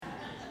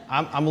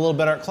I'm a little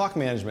better at clock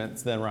management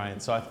than Ryan,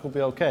 so I think we'll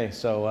be okay.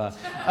 So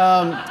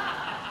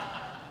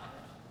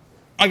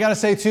I got to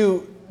say,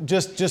 too,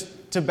 just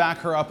to back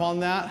her up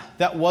on that,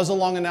 that was a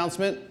long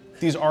announcement.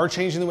 These are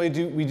changing the way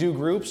we do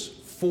groups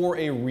for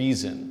a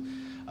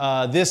reason.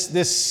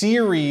 This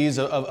series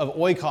of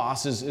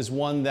Oikos is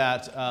one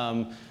that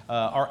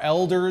our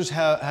elders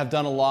have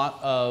done a lot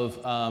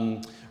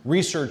of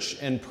research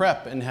and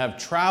prep and have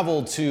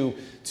traveled to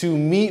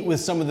meet with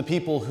some of the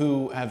people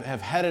who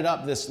have headed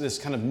up this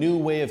kind of new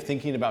way of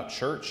thinking about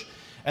church.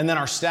 And then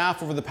our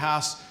staff over the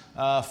past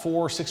 4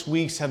 or 6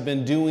 weeks have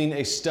been doing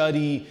a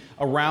study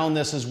around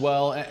this as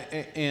well.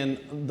 And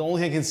the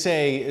only thing I can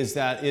say is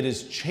that it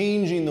is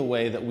changing the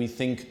way that we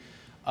think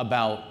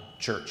about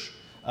church.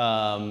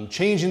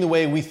 Changing the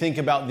way we think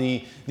about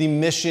the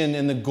mission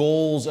and the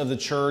goals of the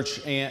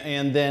church,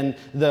 and then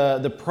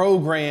the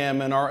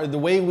program and the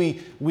way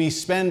we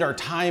spend our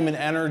time and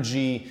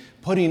energy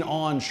putting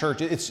on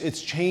church.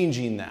 It's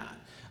changing that.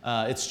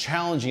 It's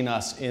challenging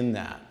us in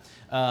that.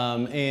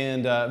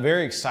 And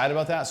very excited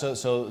about that.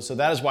 So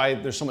that is why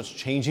there's so much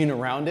changing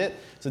around it.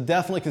 So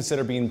definitely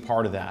consider being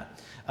part of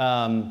that.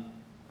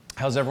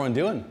 How's everyone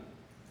doing?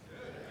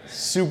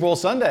 Super Bowl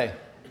Sunday.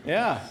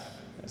 Yeah.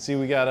 See,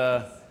 we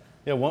got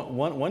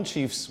one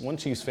Chiefs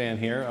fan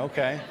here.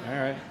 Okay. All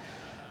right.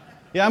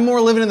 Yeah, I'm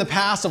more living in the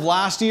past of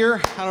last year. I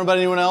don't know about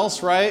anyone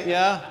else, right?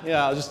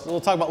 Yeah.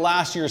 We'll talk about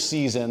last year's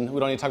season.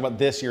 We don't need to talk about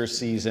this year's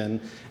season.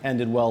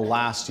 Ended well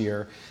last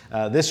year.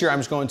 This year, I'm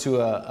just going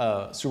to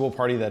a Super Bowl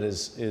party that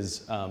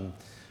is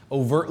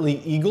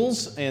overtly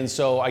Eagles, and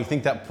so I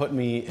think that put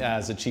me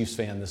as a Chiefs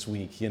fan this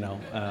week.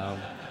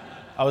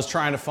 I was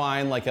trying to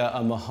find like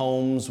a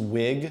Mahomes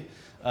wig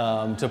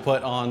to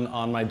put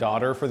on my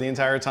daughter for the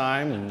entire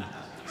time, and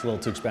it's a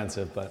little too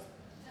expensive, but.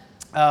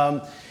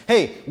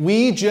 Hey,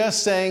 we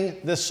just sang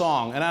this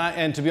song,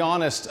 and to be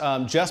honest,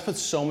 Jess put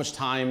so much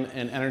time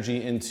and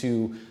energy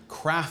into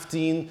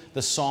crafting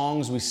the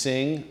songs we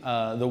sing,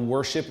 the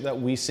worship that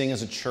we sing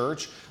as a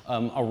church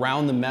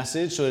around the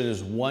message, so it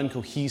is one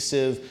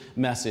cohesive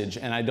message.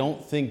 And I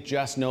don't think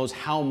Jess knows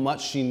how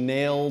much she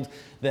nailed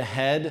the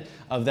head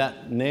of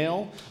that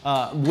nail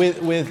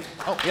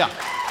oh yeah.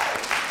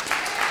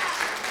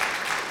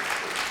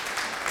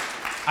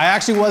 I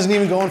actually wasn't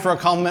even going for a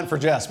compliment for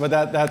Jess, but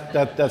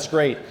that's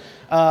great.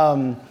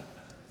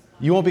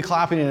 You won't be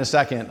clapping in a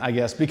second, I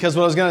guess, because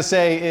what I was going to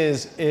say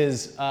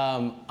is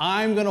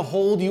I'm going to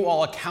hold you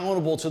all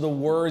accountable to the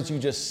words you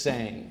just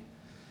sang.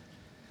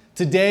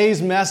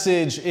 Today's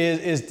message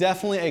is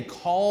definitely a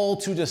call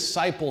to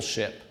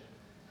discipleship.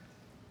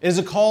 It is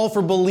a call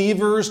for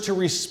believers to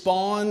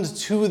respond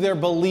to their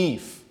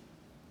belief.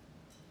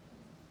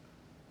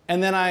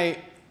 And then I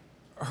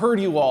heard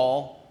you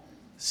all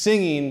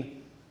singing,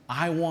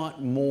 I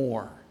want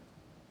more.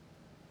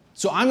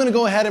 So I'm going to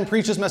go ahead and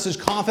preach this message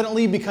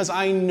confidently because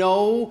I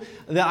know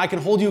that I can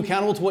hold you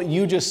accountable to what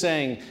you just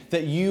sang,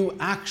 that you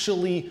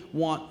actually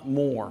want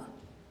more.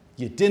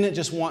 You didn't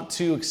just want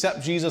to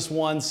accept Jesus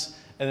once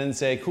and then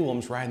say, cool,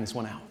 I'm just riding this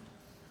one out.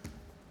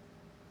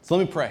 So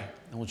let me pray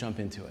and we'll jump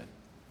into it.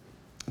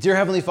 Dear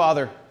Heavenly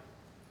Father,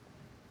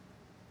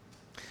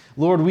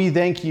 Lord, we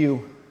thank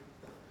you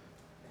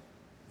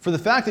for the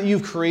fact that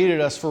you've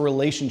created us for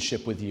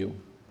relationship with you.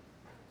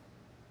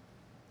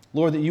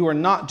 Lord, that you are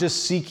not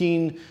just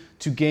seeking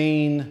to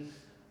gain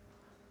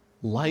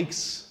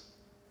likes,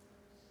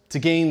 to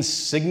gain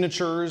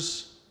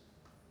signatures.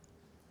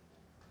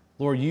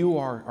 Lord, you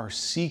are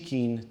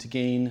seeking to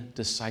gain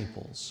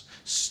disciples,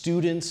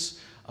 students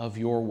of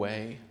your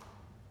way.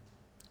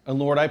 And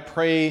Lord, I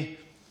pray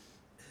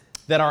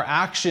that our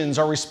actions,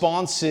 our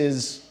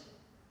responses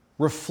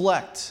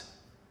reflect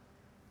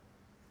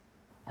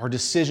our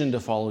decision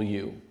to follow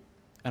you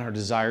and our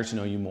desire to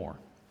know you more.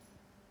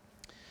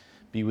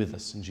 Be with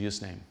us in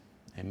Jesus' name.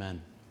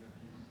 Amen.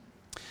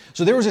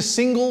 So there was a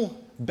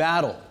single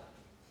battle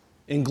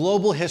in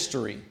global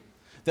history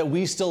that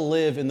we still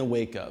live in the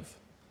wake of.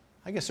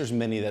 I guess there's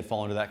many that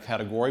fall into that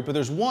category, but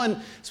there's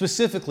one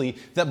specifically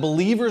that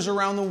believers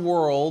around the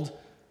world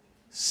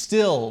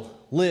still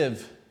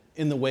live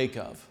in the wake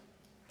of.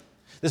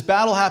 This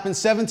battle happened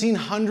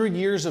 1,700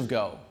 years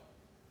ago.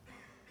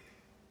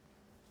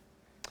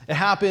 It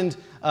happened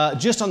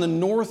just on the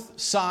north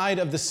side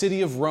of the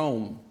city of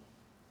Rome.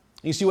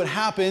 You see, what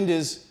happened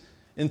is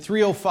in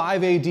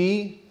 305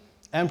 AD,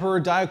 Emperor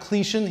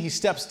Diocletian, he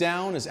steps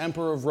down as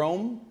Emperor of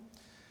Rome,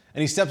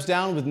 and he steps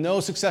down with no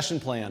succession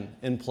plan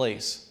in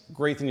place.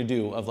 Great thing to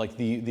do of like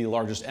the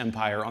largest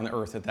empire on the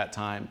earth at that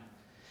time.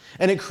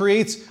 And it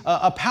creates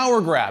a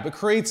power grab. It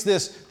creates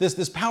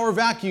this power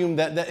vacuum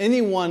that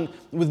anyone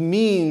with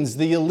means,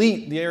 the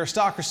elite, the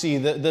aristocracy,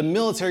 the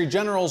military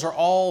generals are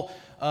all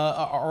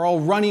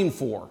running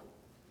for.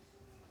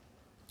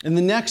 In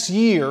the next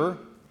year,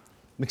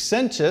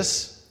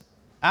 Maxentius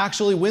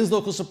actually wins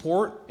local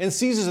support and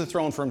seizes the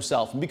throne for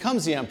himself and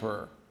becomes the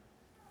emperor.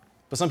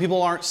 But some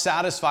people aren't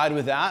satisfied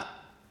with that.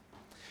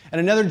 And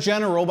another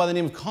general by the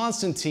name of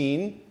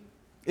Constantine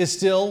is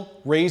still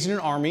raising an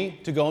army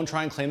to go and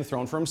try and claim the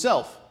throne for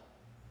himself.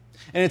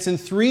 And it's in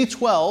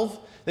 312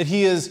 that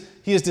he has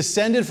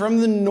descended from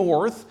the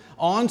north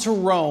onto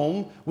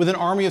Rome with an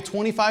army of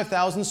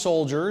 25,000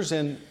 soldiers,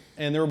 and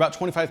there were about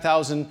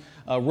 25,000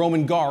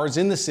 Roman guards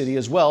in the city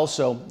as well.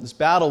 So this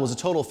battle was a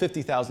total of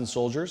 50,000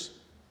 soldiers.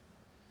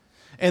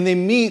 And they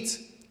meet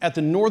at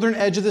the northern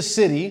edge of the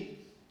city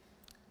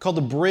called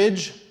the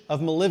Bridge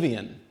of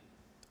Milvian.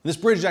 This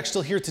bridge is actually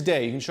still here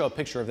today. You can show a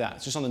picture of that.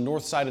 It's just on the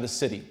north side of the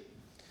city.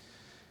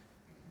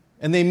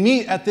 And they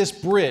meet at this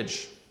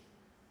bridge.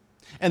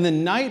 And the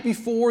night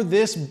before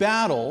this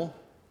battle,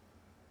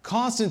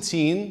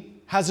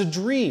 Constantine has a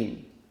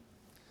dream.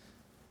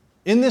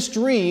 In this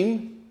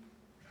dream,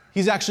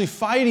 he's actually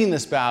fighting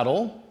this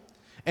battle,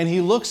 and he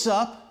looks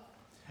up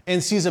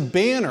and sees a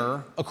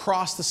banner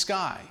across the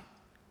sky.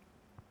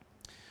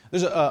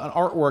 There's an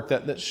artwork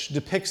that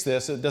depicts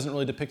this. It doesn't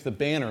really depict the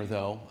banner,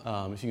 though.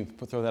 If you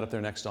can throw that up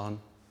there next on.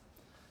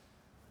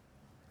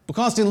 But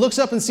Constantine looks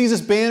up and sees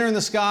this banner in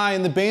the sky,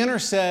 and the banner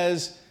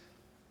says,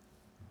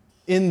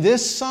 "In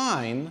this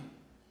sign,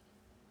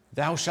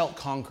 thou shalt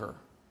conquer."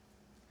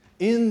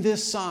 In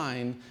this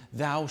sign,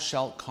 thou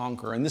shalt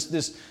conquer. And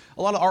this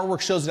a lot of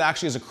artwork shows it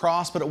actually as a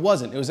cross, but it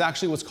wasn't. It was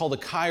actually what's called a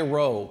Chi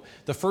Rho,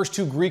 the first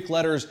two Greek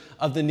letters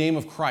of the name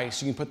of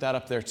Christ. You can put that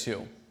up there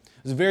too.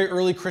 It's a very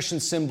early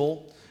Christian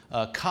symbol.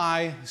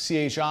 Chi,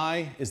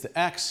 C-H-I, is the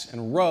X,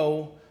 and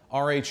Rho,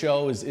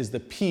 R-H-O, is the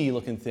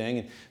P-looking thing.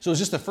 And so it's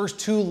just the first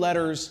two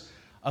letters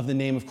of the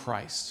name of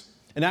Christ.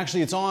 And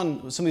actually, it's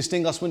on some of these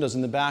stained glass windows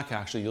in the back,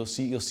 actually. You'll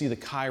see the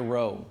Chi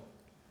Rho.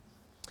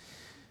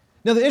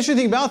 Now, the interesting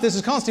thing about this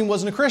is Constantine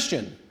wasn't a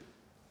Christian.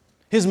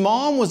 His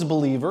mom was a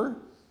believer,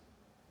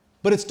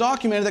 but it's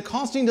documented that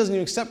Constantine doesn't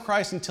even accept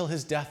Christ until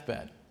his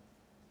deathbed.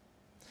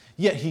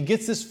 Yet he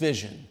gets this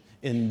vision.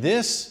 In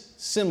this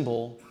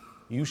symbol,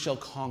 you shall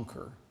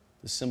conquer.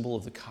 The symbol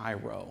of the Chi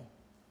Rho.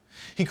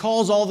 He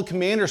calls all the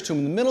commanders to him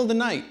in the middle of the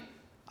night.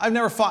 I've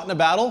never fought in a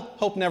battle,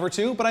 hope never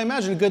to, but I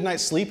imagine a good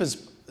night's sleep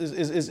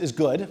is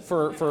good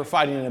for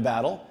fighting in a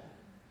battle.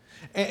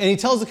 And he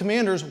tells the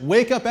commanders,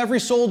 wake up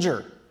every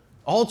soldier,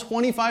 all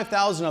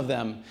 25,000 of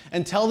them,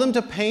 and tell them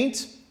to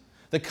paint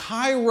the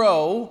Chi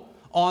Rho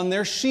on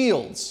their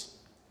shields.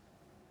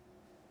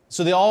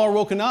 So they all are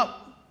woken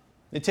up.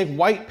 They take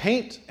white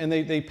paint and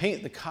they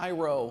paint the Chi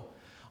Rho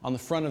on the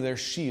front of their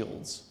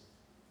shields.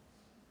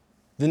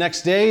 The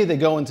next day, they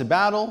go into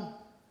battle.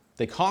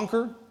 They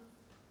conquer.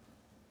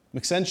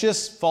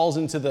 Maxentius falls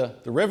into the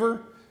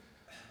river.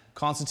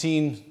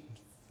 Constantine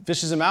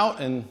fishes him out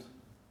and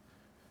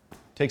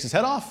takes his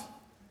head off,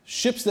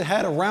 ships the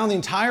head around the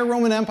entire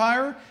Roman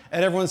Empire,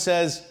 and everyone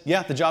says,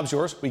 yeah, the job's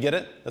yours. We get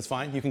it. That's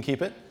fine. You can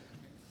keep it.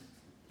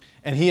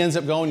 And he ends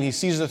up going, he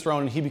seizes the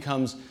throne, and he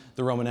becomes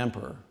the Roman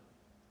emperor.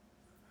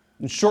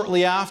 And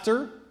shortly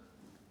after,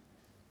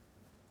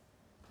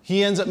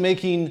 he ends up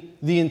making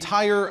the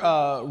entire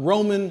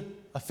Roman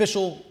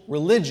official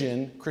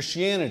religion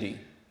Christianity.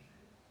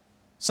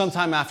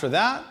 Sometime after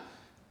that,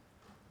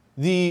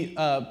 the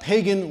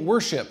pagan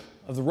worship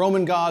of the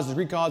Roman gods, the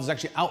Greek gods, is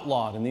actually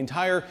outlawed, and the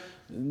entire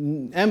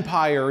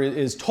empire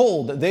is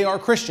told that they are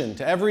Christian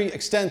to every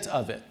extent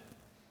of it.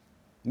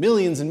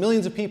 Millions and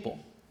millions of people.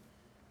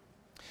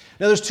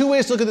 Now, there's two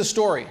ways to look at this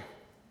story.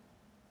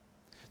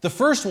 The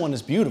first one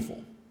is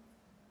beautiful.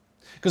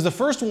 Because the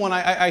first one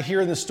I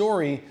hear in the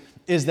story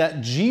is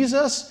that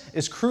Jesus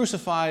is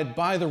crucified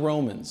by the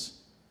Romans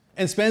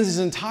and spends his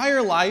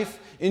entire life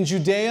in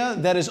Judea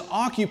that is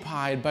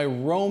occupied by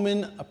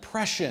Roman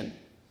oppression.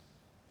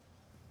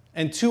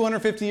 And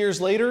 250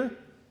 years later,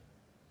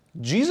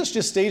 Jesus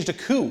just staged a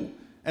coup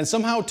and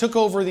somehow took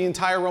over the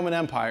entire Roman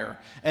Empire.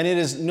 And it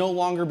is no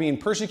longer being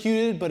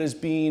persecuted, but is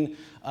being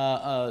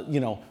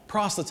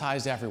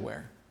proselytized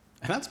everywhere.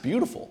 And that's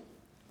beautiful.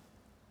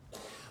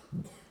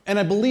 And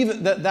I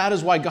believe that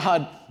is why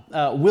God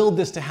willed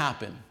this to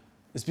happen.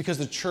 It's because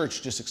the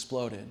church just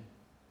exploded.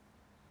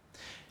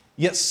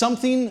 Yet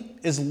something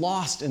is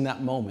lost in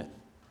that moment.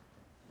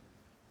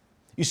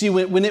 You see,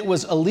 when it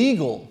was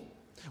illegal,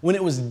 when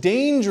it was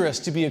dangerous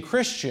to be a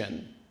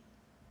Christian,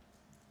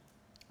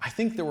 I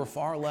think there were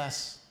far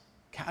less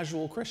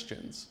casual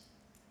Christians.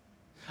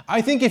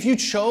 I think if you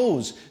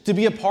chose to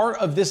be a part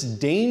of this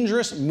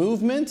dangerous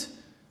movement,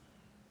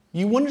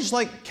 you wouldn't just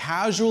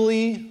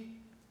casually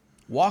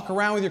walk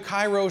around with your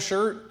Chi Rho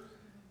shirt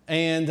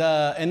and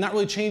not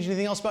really change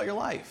anything else about your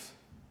life.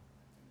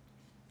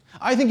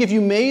 I think if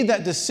you made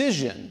that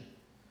decision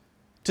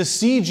to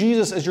see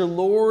Jesus as your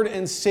Lord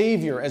and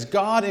Savior, as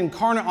God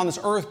incarnate on this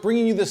earth,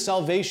 bringing you this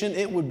salvation,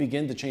 it would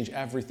begin to change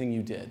everything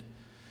you did.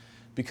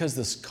 Because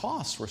the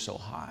costs were so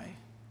high.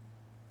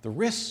 The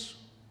risks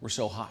were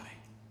so high.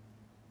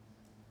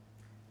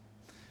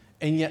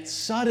 And yet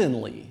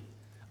suddenly,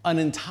 an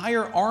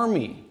entire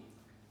army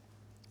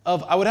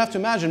of, I would have to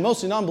imagine,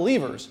 mostly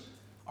non-believers,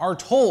 are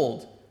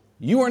told,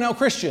 you are now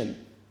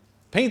Christian.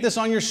 Paint this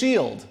on your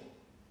shield.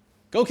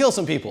 Go kill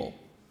some people.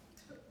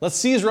 Let's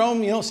seize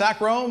Rome, sack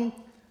Rome,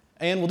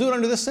 and we'll do it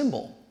under this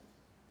symbol.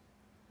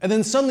 And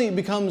then suddenly it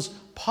becomes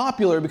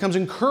popular, it becomes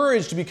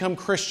encouraged to become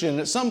Christian.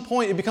 At some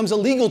point it becomes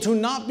illegal to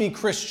not be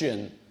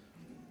Christian.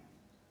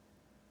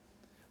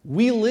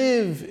 We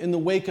live in the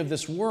wake of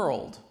this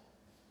world,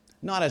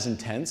 not as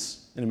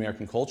intense in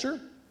American culture,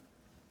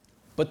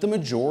 but the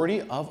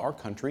majority of our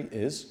country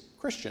is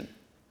Christian.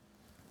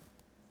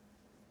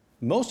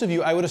 Most of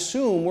you, I would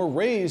assume, were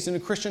raised in a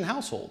Christian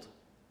household.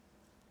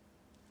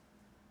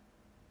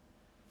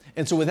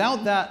 And so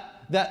without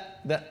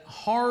that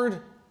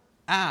hard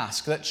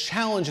ask, that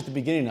challenge at the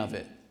beginning of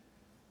it,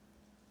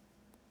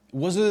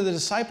 was there the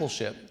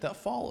discipleship that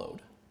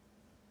followed?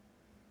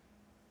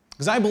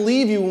 Because I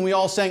believe you when we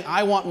all sang,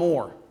 I want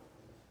more.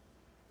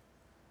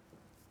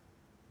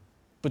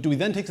 But do we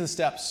then take the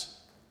steps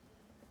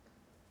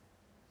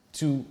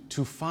to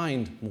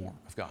find more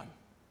of God?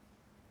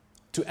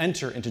 To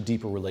enter into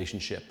deeper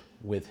relationship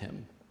with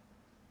Him?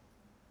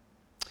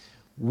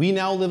 We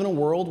now live in a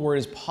world where it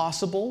is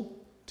possible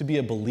to be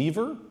a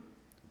believer,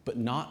 but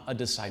not a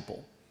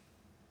disciple.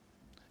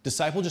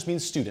 Disciple just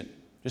means student.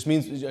 Just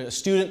means a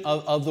student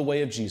of the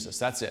way of Jesus.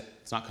 That's it.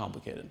 It's not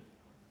complicated.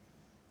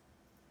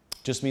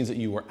 Just means that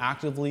you are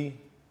actively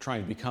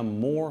trying to become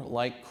more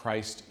like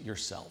Christ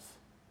yourself.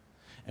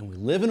 And we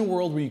live in a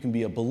world where you can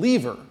be a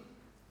believer,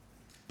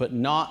 but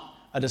not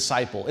a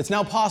disciple. It's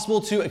now possible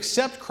to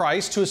accept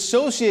Christ, to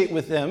associate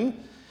with Him,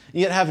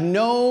 yet have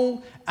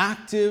no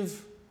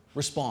active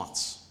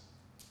response.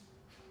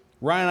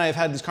 Ryan and I have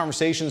had these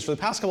conversations for the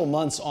past couple of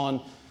months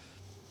on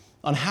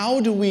how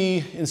do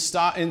we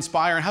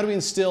inspire and how do we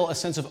instill a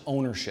sense of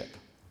ownership.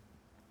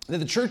 That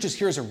the church is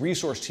here as a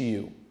resource to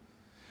you,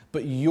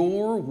 but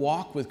your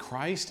walk with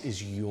Christ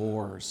is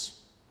yours.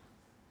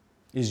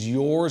 Is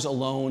yours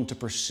alone to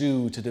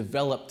pursue, to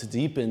develop, to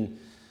deepen,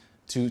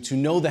 to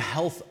know the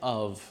health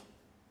of.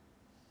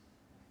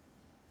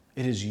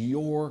 It is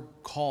your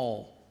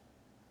call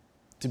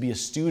to be a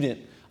student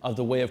of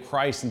the way of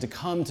Christ and to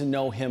come to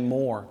know Him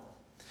more.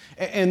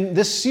 And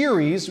this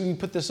series, we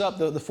put this up,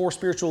 the 4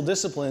 spiritual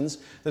disciplines,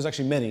 there's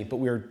actually many, but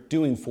we are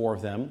doing 4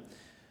 of them.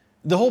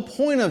 The whole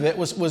point of it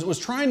was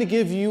trying to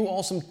give you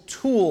all some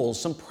tools,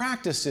 some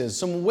practices,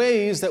 some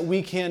ways that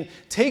we can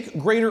take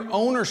greater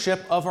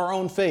ownership of our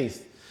own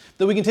faith,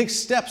 that we can take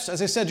steps,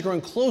 as I said, to growing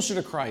closer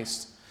to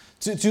Christ,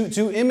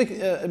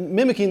 to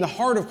mimicking the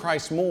heart of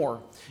Christ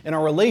more in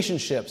our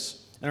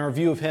relationships and our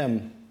view of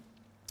Him.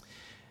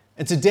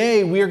 And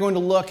today we are going to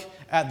look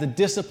at the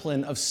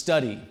discipline of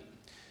study.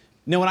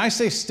 Now, when I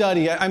say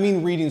study, I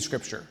mean reading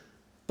Scripture,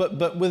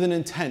 but with an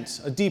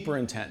intent, a deeper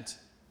intent,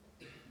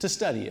 to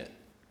study it.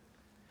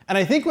 And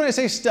I think when I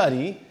say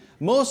study,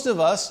 most of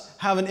us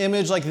have an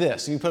image like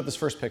this. You can put up this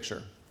first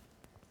picture.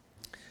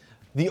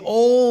 The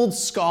old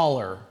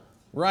scholar,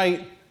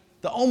 right?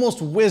 The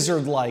almost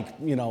wizard-like,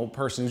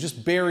 person who's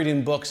just buried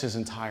in books his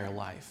entire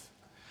life.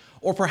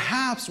 Or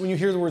perhaps when you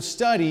hear the word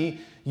study,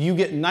 you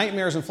get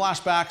nightmares and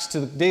flashbacks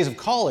to the days of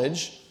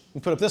college.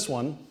 We put up this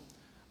one,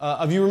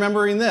 of you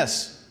remembering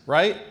this,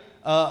 right?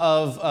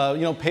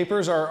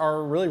 Papers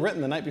are really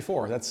written the night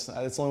before. That's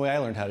the only way I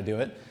learned how to do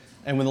it.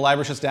 And when the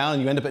library shuts down,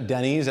 you end up at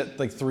Denny's at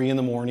like 3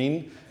 a.m,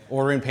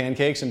 ordering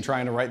pancakes and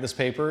trying to write this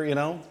paper,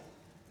 Yeah.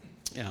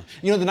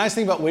 The nice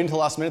thing about waiting till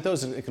the last minute, though,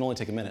 is it can only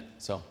take a minute.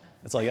 So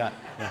that's all you got.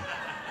 Yeah.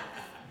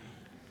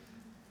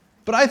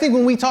 But I think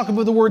when we talk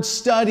about the word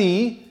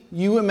study,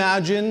 you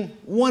imagine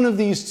one of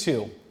these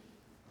two.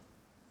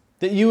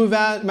 That you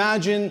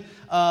imagine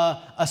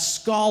a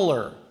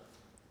scholar,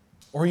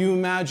 or you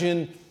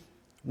imagine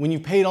when you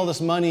paid all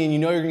this money and you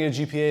know you're going to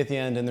get a GPA at the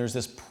end and there's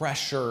this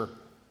pressure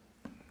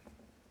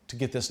to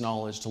get this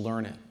knowledge, to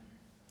learn it.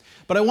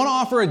 But I want to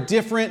offer a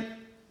different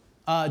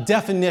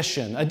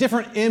definition, a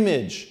different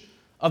image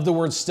of the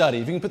word study.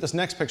 If you can put this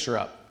next picture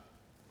up.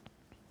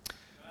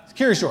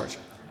 Curious George.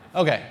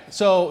 Okay,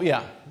 so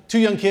yeah, 2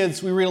 young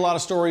kids. We read a lot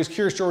of stories.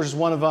 Curious George is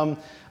one of them.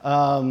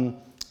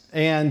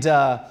 If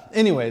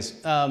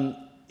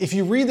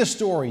you read the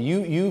story,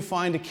 you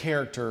find a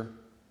character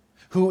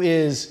who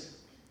is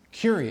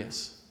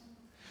curious,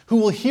 who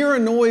will hear a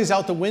noise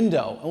out the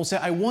window and will say,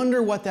 I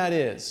wonder what that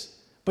is.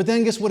 But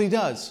then guess what he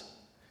does?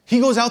 He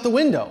goes out the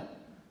window.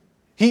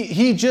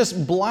 He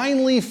just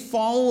blindly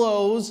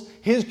follows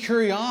his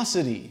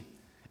curiosity.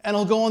 And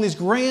he'll go on these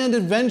grand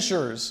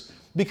adventures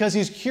because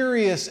he's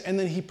curious, and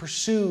then he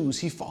pursues,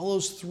 he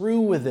follows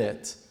through with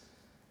it.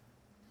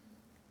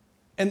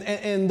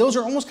 And those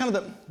are almost kind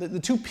of the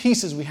 2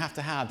 pieces we have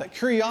to have. That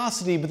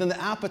curiosity, but then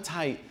the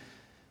appetite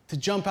to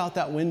jump out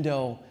that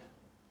window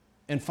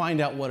and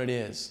find out what it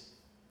is.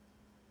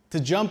 To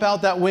jump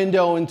out that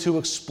window and to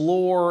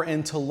explore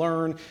and to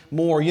learn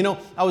more.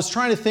 I was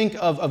trying to think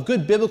of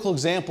good biblical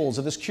examples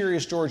of this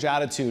Curious George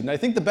attitude, and I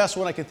think the best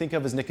one I can think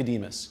of is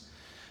Nicodemus.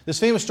 This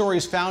famous story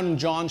is found in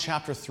John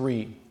chapter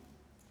 3.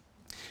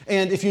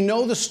 And if you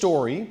know the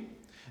story,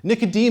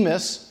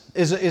 Nicodemus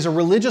is a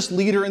religious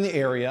leader in the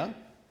area,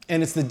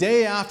 and it's the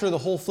day after the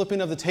whole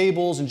flipping of the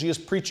tables and Jesus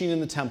preaching in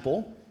the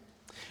temple.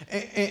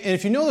 And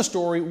if you know the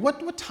story,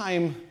 what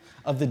time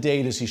of the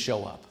day does he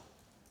show up?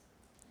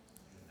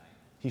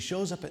 He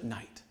shows up at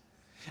night.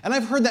 And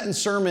I've heard that in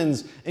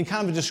sermons in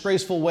kind of a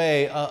disgraceful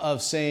way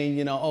of saying,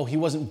 he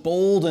wasn't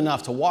bold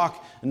enough to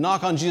walk and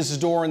knock on Jesus'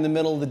 door in the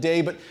middle of the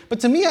day. But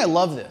to me, I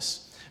love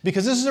this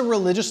because this is a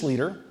religious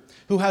leader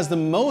who has the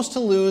most to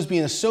lose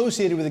being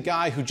associated with a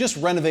guy who just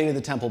renovated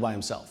the temple by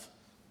himself.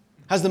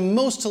 Has the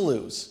most to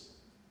lose.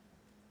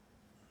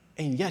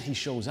 And yet he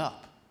shows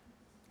up.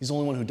 He's the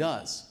only one who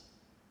does.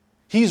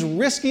 He's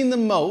risking the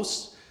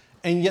most,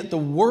 and yet the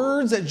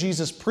words that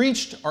Jesus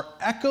preached are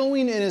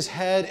echoing in his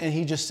head, and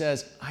he just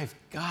says, I've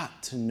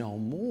got to know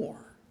more.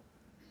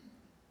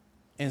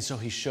 And so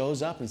he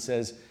shows up and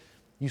says,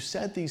 you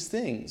said these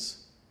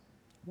things.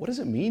 What does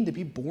it mean to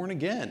be born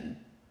again?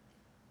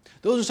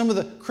 Those are some of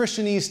the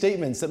Christianese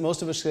statements that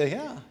most of us say,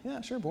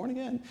 yeah, sure, born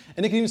again.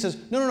 And Nicodemus says,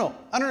 no,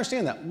 I don't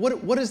understand that.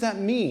 What does that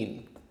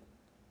mean?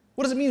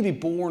 What does it mean to be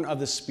born of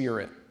the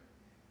Spirit?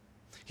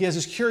 He has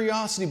this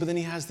curiosity, but then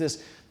he has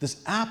this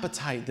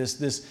appetite,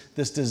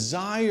 this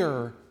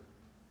desire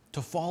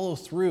to follow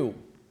through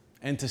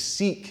and to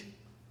seek.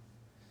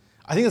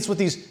 I think that's what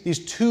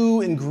these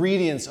two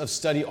ingredients of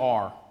study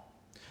are.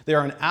 They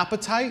are an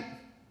appetite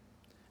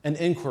and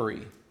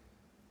inquiry.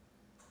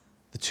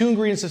 The two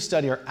ingredients of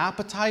study are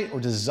appetite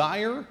or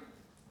desire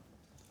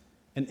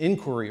and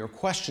inquiry or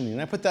questioning. And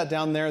I put that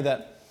down there,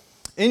 that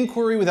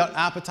inquiry without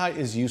appetite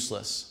is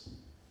useless.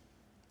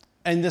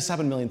 And this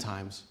happened a million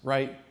times,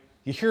 right?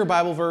 You hear a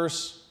Bible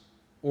verse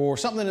or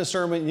something in a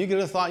sermon, and you get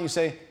a thought and you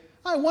say,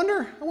 I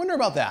wonder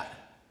about that.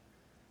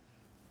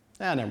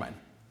 Never mind.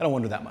 I don't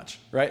wonder that much,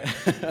 right?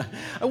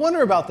 I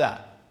wonder about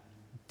that.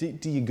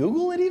 Do you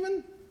Google it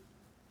even?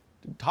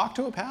 Talk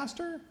to a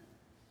pastor?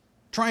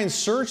 Try and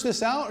search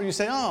this out? Or you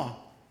say,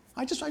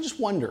 I just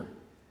wonder.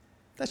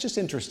 That's just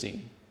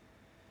interesting.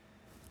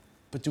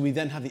 But do we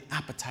then have the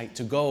appetite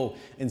to go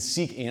and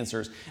seek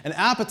answers? An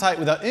appetite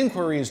without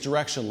inquiry is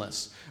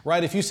directionless,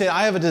 right? If you say,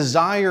 I have a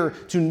desire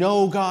to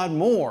know God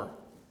more,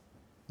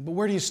 but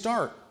where do you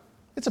start?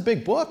 It's a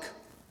big book.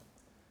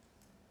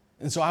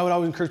 And so I would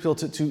always encourage people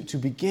to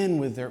begin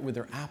with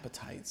their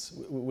appetites,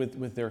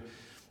 with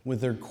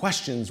their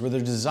questions, with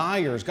their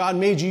desires. God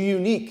made you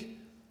unique.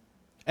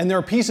 And there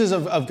are pieces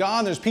of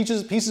God, there's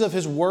pieces of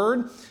His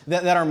Word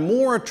that are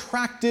more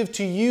attractive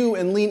to you,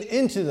 and lean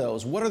into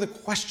those. What are the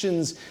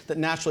questions that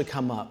naturally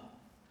come up?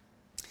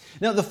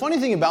 Now, the funny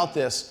thing about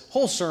this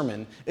whole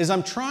sermon is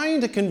I'm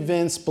trying to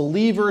convince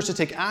believers to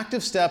take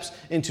active steps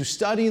into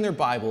studying their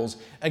Bibles,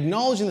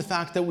 acknowledging the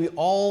fact that we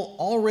all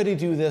already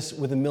do this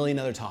with a million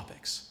other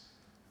topics,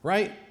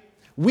 right?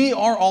 We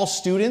are all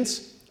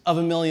students of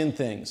a million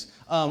things.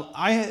 It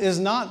has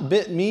not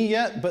bit me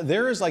yet, but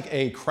there is like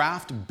a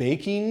craft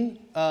baking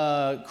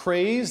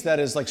craze that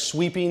is like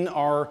sweeping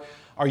our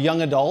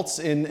young adults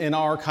in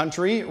our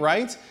country,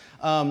 right?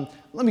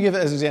 Let me give it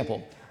as an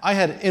example. I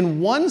had,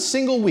 in one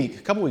single week,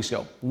 a couple weeks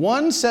ago,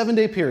 one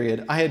 7-day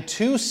period, I had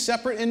 2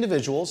 separate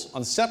individuals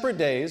on separate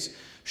days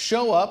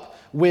show up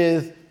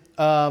with,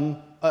 I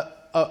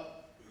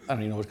don't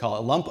even know what to call it,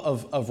 a lump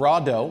of raw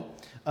dough,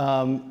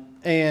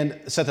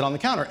 and set that on the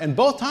counter. And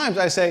both times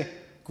I say,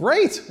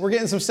 great, we're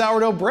getting some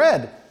sourdough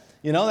bread.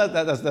 You know,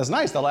 that's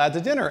nice, that'll add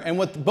to dinner. And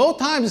both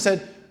times I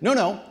said,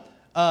 no,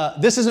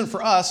 this isn't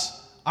for us.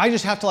 I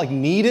just have to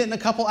knead it in a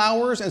couple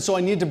hours, and so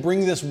I need to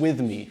bring this with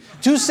me.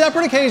 2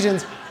 separate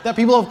occasions that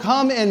people have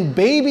come and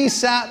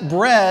babysat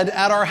bread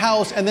at our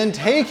house and then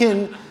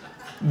taken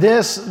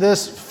this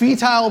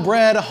fetile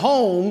bread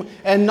home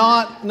and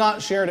not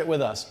shared it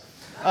with us.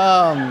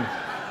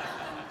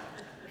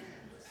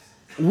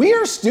 We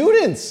are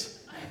students.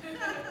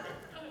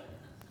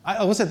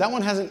 I will say that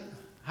one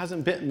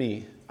hasn't bit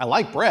me. I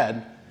like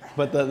bread,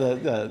 but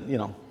the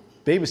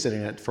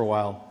babysitting it for a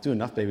while, do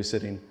enough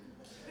babysitting.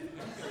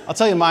 I'll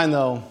tell you mine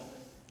though.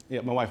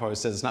 Yeah, my wife always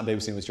says it's not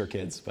babysitting with your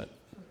kids, but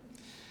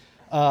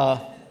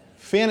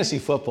fantasy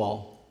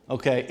football.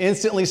 Okay,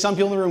 instantly some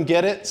people in the room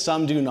get it,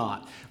 some do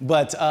not.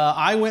 But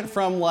I went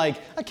from like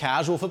a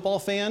casual football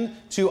fan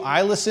to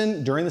I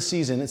listen during the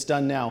season, it's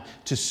done now,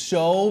 to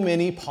so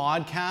many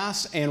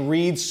podcasts and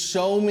read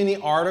so many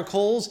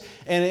articles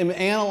and am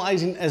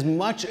analyzing as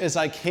much as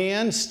I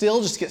can,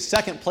 still just to get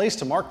second place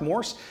to Mark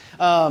Morse.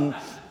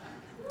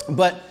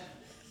 But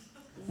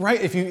right,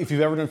 if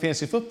you've ever done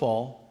fantasy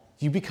football,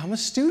 you become a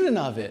student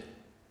of it.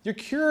 You're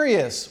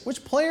curious,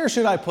 which player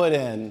should I put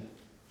in?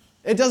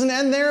 It doesn't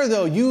end there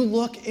though. You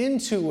look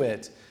into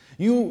it.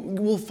 You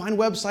will find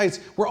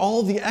websites where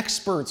all the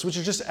experts, which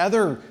are just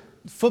other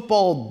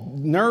football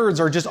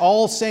nerds, are just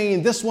all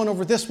saying this one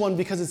over this one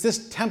because it's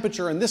this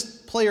temperature and this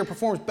player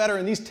performs better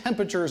in these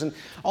temperatures and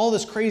all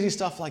this crazy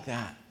stuff like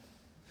that.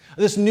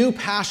 This new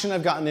passion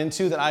I've gotten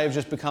into that I have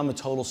just become a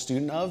total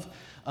student of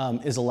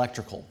is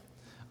electrical.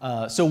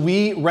 So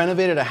we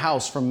renovated a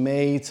house from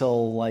May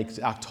till like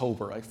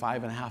October, like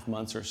 5.5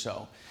 months or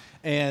so.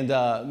 And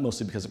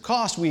mostly because of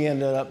cost, we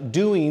ended up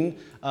doing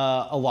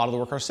a lot of the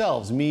work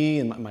ourselves. Me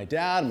and my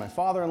dad and my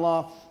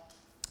father-in-law.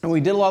 And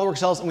we did a lot of the work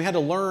ourselves, and I had to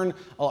learn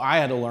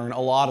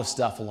a lot of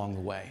stuff along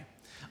the way.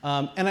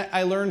 And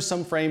I learned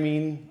some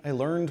framing. I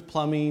learned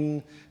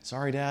plumbing.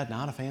 Sorry, Dad,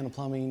 not a fan of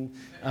plumbing.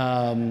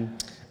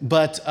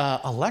 But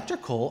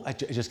electrical,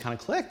 it just kind of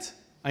clicked.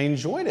 I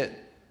enjoyed it.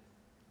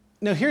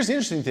 Now, here's the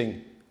interesting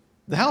thing.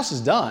 The house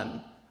is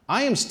done.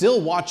 I am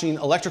still watching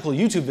electrical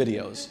YouTube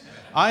videos.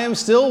 I am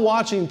still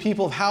watching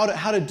people of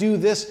how to do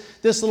this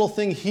little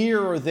thing here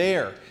or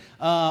there.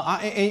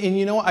 And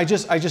you know what? I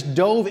just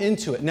dove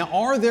into it. Now,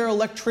 are there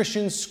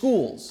electrician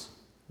schools?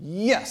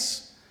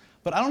 Yes.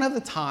 But I don't have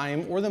the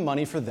time or the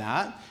money for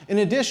that. In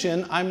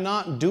addition, I'm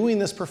not doing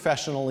this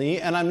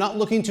professionally, and I'm not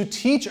looking to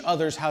teach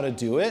others how to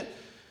do it.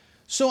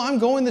 So I'm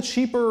going the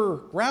cheaper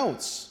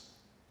routes,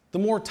 the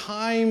more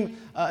time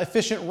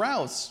efficient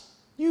routes,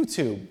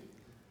 YouTube,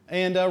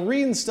 and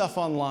reading stuff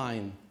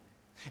online.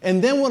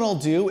 And then what I'll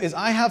do is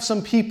I have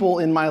some people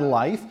in my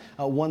life,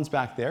 one's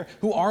back there,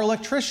 who are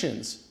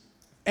electricians,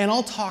 and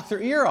I'll talk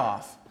their ear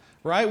off,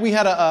 right? We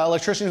had an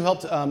electrician who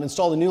helped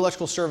install the new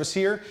electrical service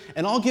here,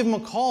 and I'll give him a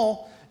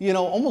call,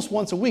 almost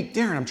once a week.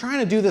 Darren, I'm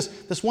trying to do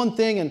this one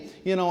thing, and,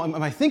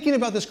 am I thinking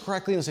about this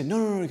correctly? And I say,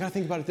 no, you got to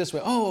think about it this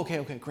way. Oh, okay,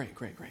 great.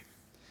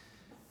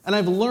 And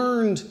I've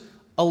learned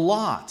a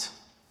lot.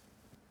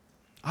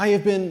 I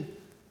have been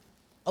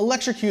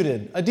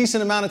electrocuted a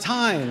decent amount of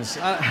times.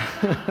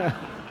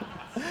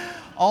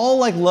 All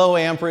like low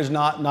amperage,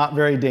 not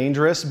very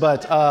dangerous,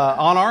 but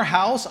on our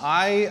house,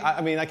 I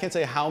mean, I can't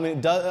say how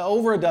many,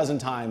 over a dozen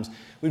times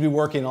we'd be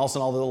working, and all of a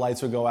sudden all the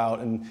lights would go out,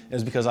 and it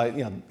was because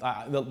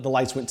the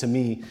lights went to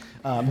me.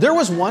 There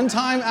was one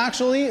time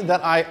actually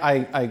that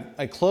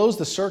I closed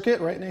the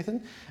circuit, right,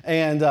 Nathan?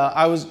 And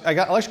I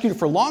got electrocuted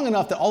for long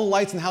enough that all the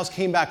lights in the house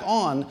came back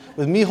on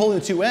with me holding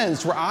the two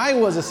ends, where I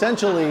was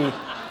essentially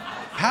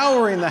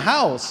powering the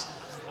house.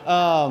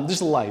 Just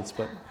the lights,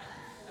 but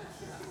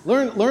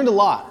learned a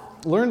lot.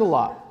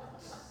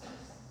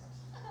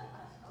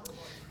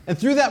 And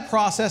through that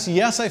process,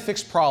 yes, I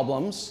fixed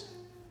problems.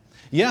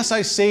 Yes,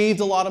 I saved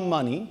a lot of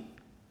money.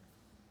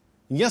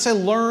 Yes, I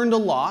learned a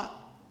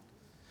lot.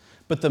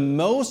 But the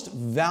most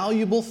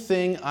valuable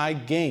thing I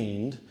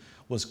gained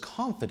was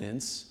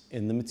confidence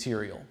in the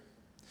material.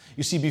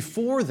 You see,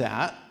 before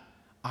that,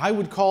 I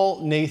would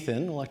call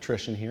Nathan, an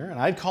electrician here, and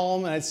I'd call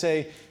him and I'd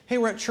say, hey,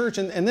 we're at church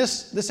and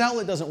this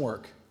outlet doesn't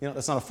work.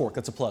 That's not a fork,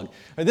 that's a plug.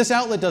 Or this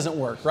outlet doesn't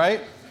work,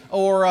 right?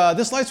 Or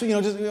this light's,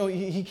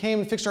 he came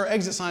and fixed our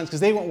exit signs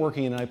because they weren't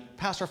working, and I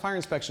passed our fire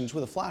inspections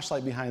with a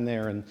flashlight behind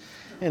there. And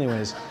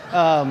anyways,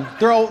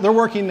 they're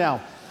working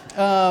now.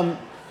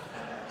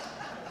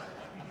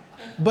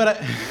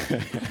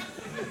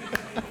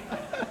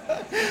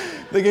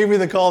 They gave me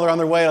the call, they're on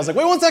their way. I was like,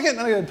 wait 1 second,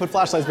 and I put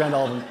flashlights behind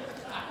all of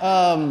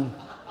them.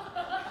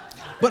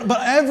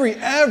 But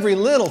every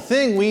little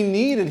thing we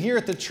needed here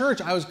at the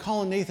church, I was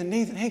calling Nathan,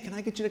 hey, can I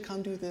get you to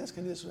come do this?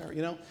 Can I do this?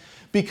 Whatever,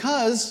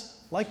 Because,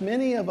 like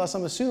many of us,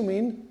 I'm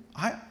assuming,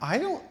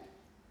 I'm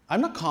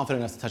not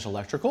confident enough to touch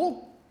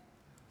electrical,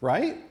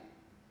 right?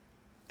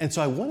 And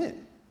so I wouldn't.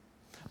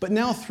 But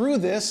now through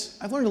this,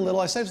 I've learned a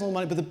little, I saved a little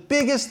money, but the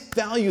biggest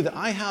value that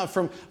I have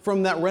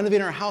from that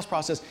renovating our house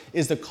process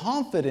is the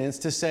confidence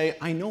to say,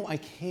 I know I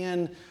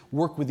can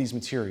work with these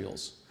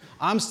materials.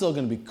 I'm still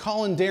going to be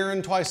calling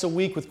Darren twice a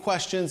week with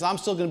questions. I'm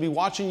still going to be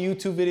watching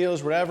YouTube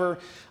videos, whatever.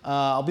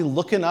 I'll be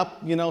looking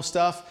up,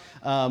 stuff.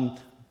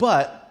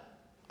 But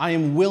I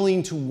am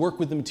willing to work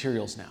with the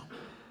materials now.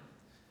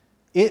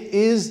 It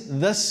is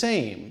the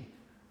same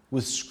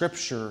with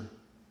Scripture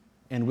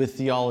and with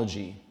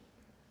theology.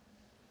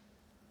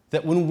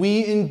 That when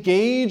we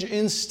engage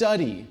in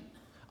study,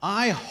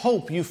 I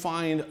hope you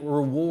find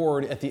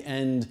reward at the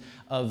end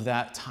of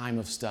that time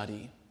of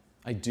study.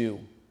 I do.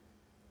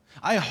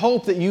 I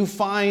hope that you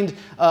find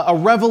a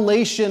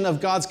revelation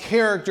of God's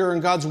character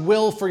and God's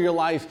will for your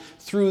life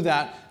through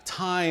that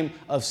time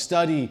of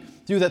study,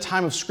 through that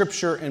time of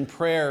Scripture and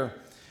prayer.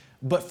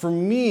 But for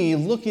me,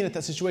 looking at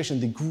that situation,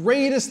 the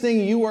greatest thing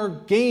you are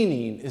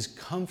gaining is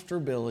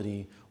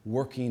comfortability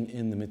working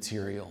in the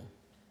material.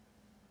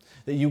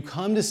 That you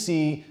come to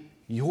see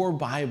your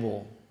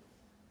Bible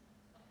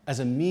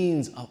as a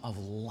means of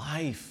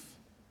life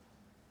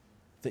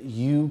that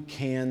you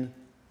can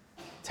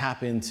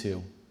tap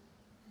into.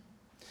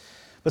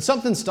 But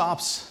something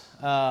stops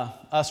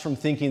us from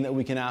thinking that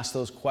we can ask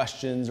those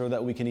questions or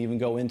that we can even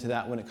go into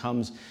that when it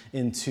comes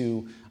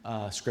into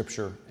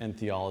Scripture and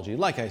theology.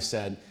 Like I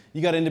said,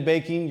 you got into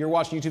baking, you're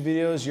watching YouTube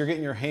videos, you're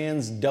getting your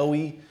hands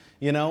doughy,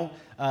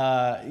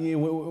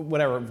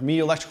 whatever, me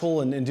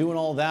electrical and doing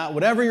all that.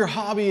 Whatever your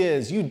hobby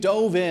is, you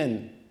dove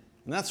in,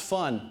 and that's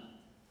fun.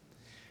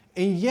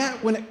 And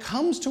yet, when it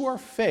comes to our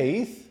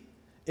faith,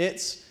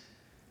 it's,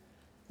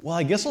 well,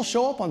 I guess I'll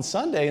show up on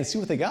Sunday and see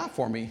what they got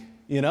for me,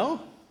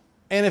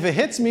 And if it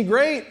hits me,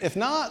 great. If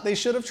not, they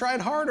should have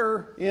tried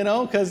harder,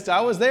 because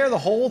I was there the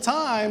whole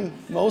time,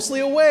 mostly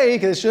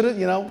awake. They should have,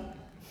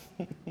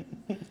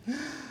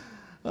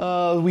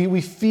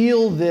 we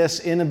feel this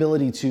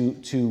inability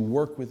to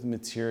work with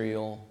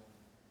material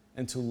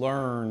and to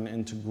learn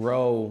and to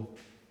grow.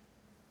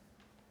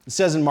 It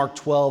says in Mark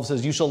 12,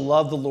 says, you shall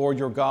love the Lord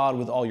your God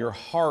with all your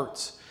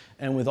heart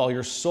and with all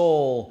your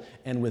soul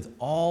and with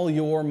all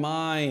your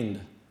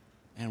mind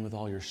and with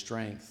all your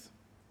strength.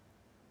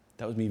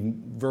 That was me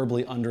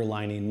verbally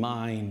underlining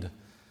mind.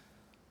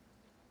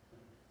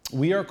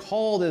 We are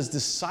called as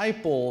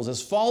disciples,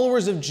 as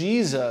followers of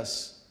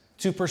Jesus,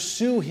 to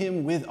pursue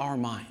him with our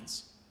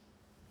minds.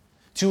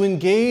 to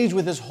engage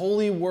with His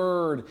holy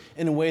word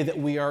in a way that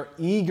we are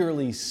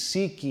eagerly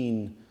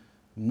seeking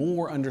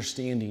more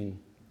understanding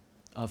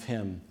of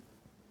Him.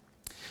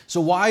 So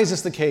why is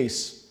this the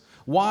case?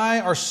 Why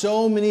are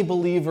so many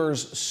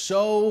believers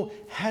so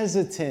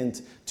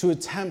hesitant to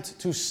attempt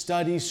to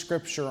study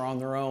Scripture on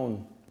their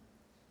own?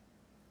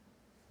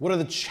 What are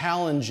the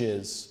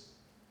challenges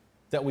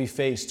that we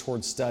face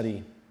towards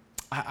study?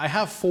 I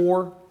have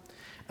 4,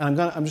 and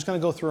I'm just going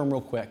to go through them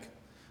real quick.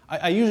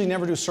 I usually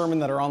never do a sermon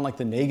that are on like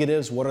the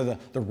negatives. What are the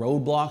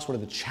roadblocks? What are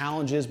the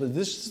challenges? But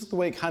this is the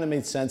way it kind of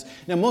made sense.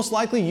 Now, most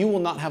likely you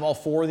will not have all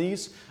 4 of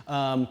these,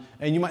 and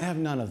you might have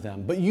none of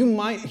them. But you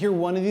might hear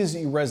one of these that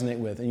you resonate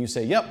with, and you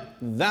say, yep,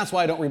 that's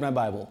why I don't read my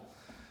Bible,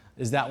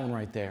 is that one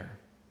right there.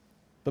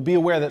 But be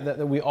aware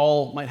that we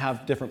all might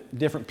have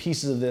different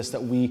pieces of this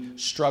that we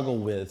struggle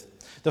with.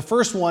 The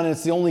first one, and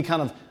it's the only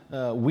kind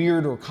of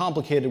weird or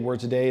complicated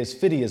word today, is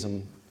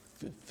fideism.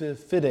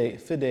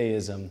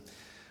 Fideism.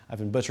 I've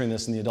been butchering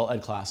this in the adult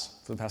ed class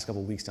for the past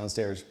couple of weeks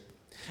downstairs.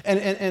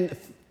 And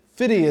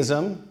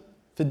fideism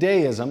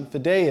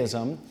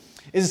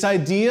is this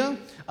idea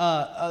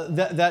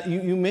that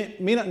you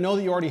may not know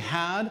that you already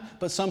had,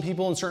 but some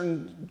people in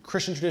certain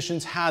Christian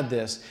traditions had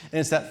this.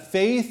 And it's that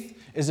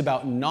faith is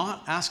about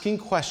not asking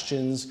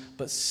questions,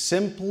 but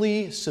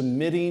simply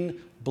submitting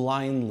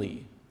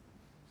blindly.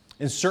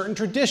 In certain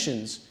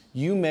traditions,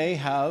 you may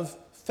have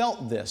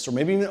felt this, or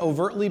maybe even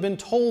overtly been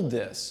told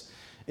this.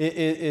 It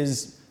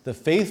is the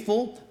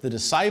faithful, the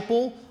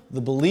disciple,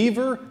 the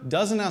believer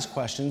doesn't ask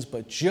questions,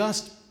 but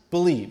just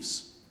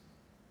believes.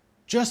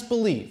 Just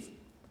believe.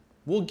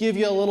 We'll give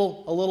you a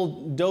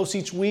little dose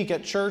each week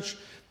at church,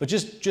 but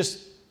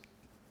just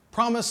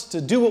promise to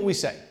do what we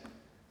say.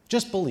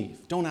 Just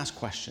believe. Don't ask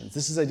questions.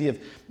 This is the idea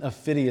of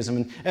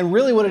fideism. And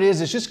really what it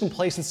is just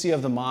complacency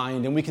of the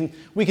mind. And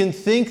we can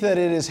think that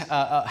it is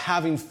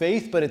having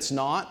faith, but it's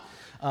not.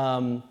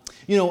 And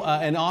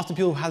often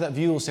people who have that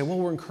view will say, well,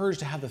 we're encouraged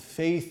to have the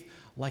faith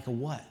like a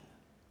what?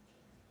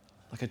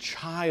 Like a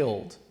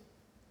child.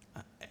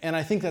 And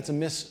I think that's a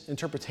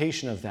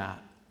misinterpretation of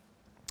that.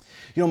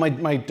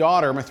 My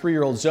daughter, my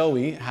 3-year-old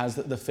Zoe, has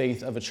the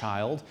faith of a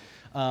child.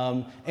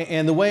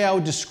 And the way I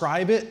would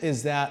describe it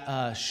is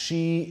that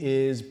she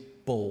is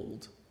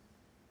bold.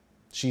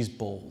 She's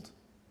bold.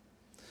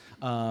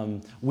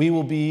 We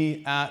will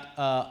be at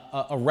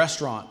a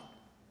restaurant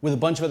with a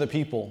bunch of other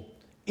people,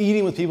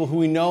 eating with people who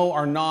we know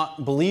are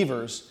not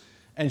believers,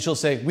 and she'll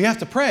say, we have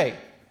to pray.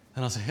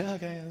 And I'll say, yeah,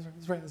 okay,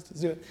 let's pray, let's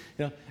do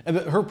it. And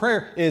her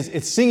prayer is,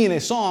 it's singing a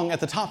song at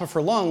the top of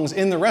her lungs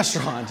in the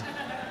restaurant.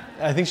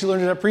 I think she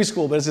learned it at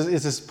preschool, but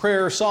it's this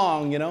prayer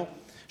song,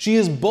 She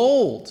is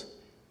bold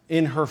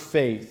in her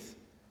faith.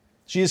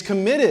 She is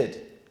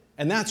committed,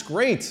 and that's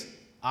great.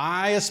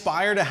 I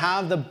aspire to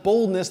have the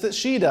boldness that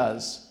she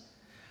does.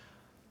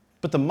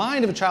 But the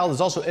mind of a child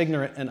is also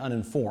ignorant and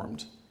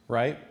uninformed,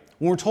 right?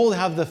 When we're told to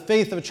have the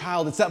faith of a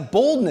child, it's that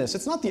boldness.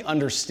 It's not the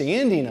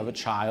understanding of a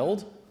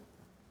child.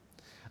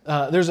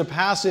 There's a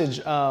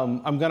passage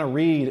I'm going to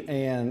read,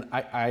 and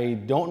I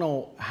don't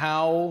know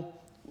how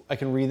I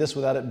can read this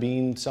without it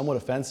being somewhat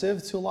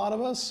offensive to a lot of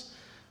us,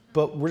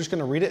 but we're just going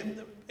to read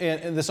it.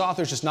 And this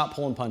author's just not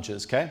pulling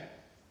punches, okay?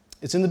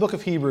 It's in the book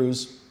of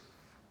Hebrews,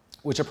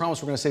 which I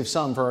promise we're going to save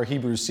some for our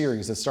Hebrews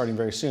series that's starting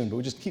very soon, but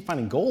we just keep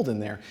finding gold in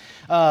there.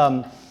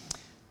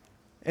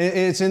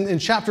 It's in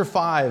chapter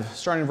 5,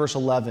 starting in verse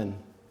 11.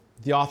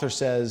 The author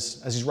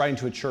says, as he's writing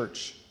to a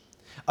church,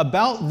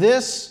 about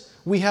this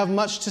we have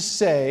much to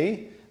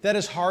say that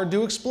is hard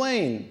to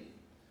explain,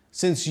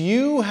 since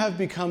you have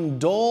become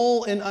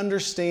dull in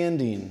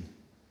understanding.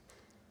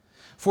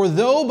 For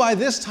though by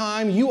this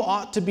time you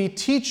ought to be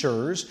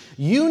teachers,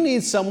 you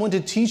need someone to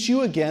teach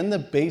you again the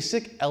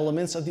basic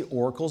elements of the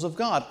oracles of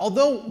God.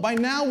 Although by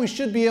now we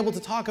should be able to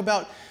talk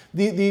about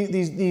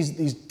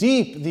these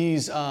deep,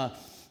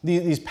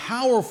 these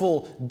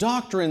powerful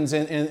doctrines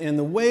and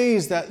the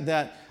ways that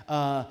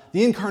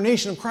the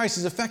incarnation of Christ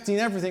is affecting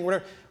everything,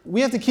 whatever.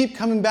 We have to keep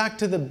coming back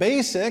to the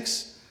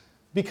basics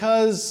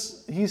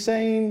because he's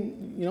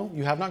saying,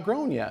 you have not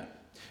grown yet.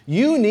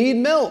 You need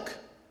milk.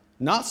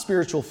 Not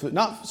spiritual food,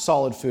 not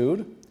solid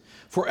food.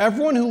 For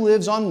everyone who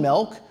lives on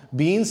milk,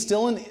 being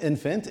still an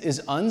infant,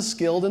 is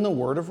unskilled in the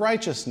word of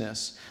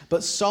righteousness.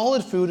 But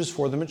solid food is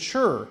for the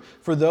mature,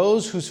 for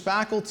those whose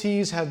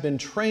faculties have been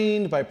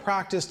trained by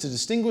practice to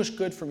distinguish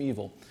good from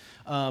evil.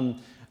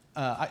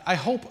 I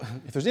hope,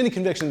 if there's any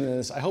conviction in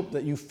this, I hope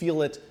that you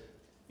feel it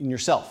in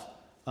yourself.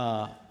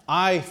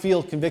 I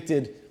feel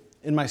convicted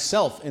in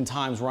myself in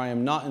times where I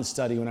am not in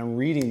study, when I'm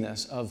reading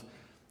this, of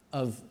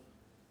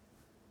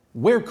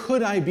where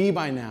could I be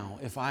by now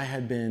if I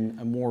had been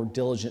a more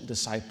diligent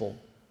disciple?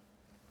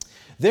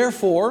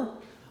 Therefore,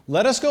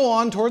 let us go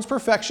on towards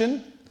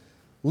perfection,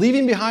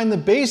 leaving behind the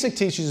basic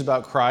teachings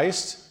about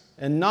Christ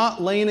and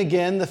not laying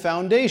again the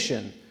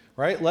foundation,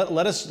 right?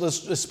 Let's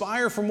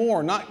aspire for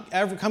more, not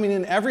coming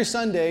in every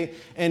Sunday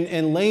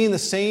and laying the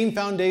same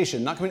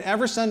foundation, not coming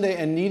every Sunday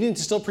and needing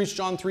to still preach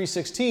John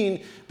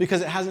 3:16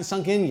 because it hasn't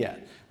sunk in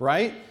yet,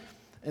 right?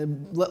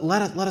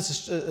 Let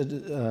us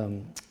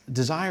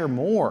desire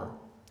more.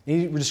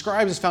 He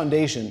describes his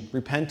foundation: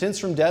 repentance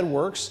from dead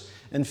works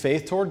and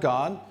faith toward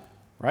God,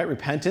 right?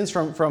 Repentance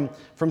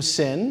from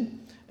sin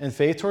and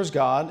faith towards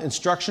God,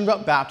 instruction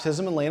about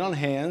baptism and laying on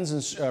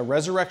hands, and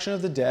resurrection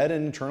of the dead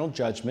and eternal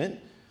judgment.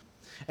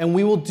 And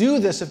we will do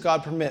this if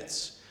God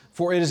permits,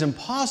 for it is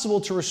impossible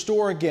to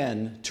restore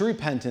again to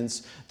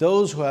repentance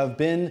those who have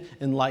been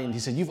enlightened. He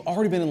said, you've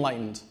already been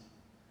enlightened.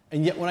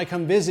 And yet when I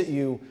come visit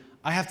you,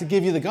 I have to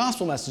give you the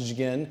gospel message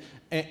again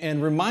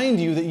and remind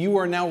you that you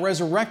are now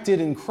resurrected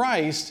in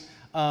Christ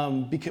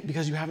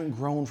because you haven't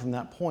grown from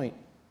that point.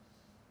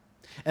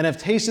 And have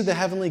tasted the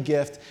heavenly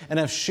gift, and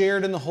have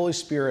shared in the Holy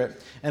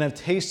Spirit, and have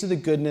tasted the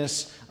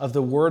goodness of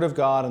the Word of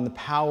God and the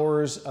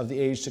powers of the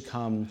age to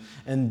come,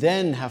 and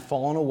then have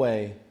fallen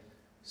away,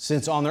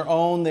 since on their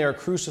own they are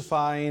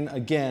crucifying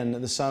again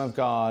the Son of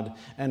God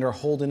and are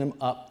holding him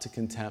up to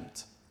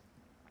contempt.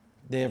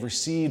 They have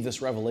received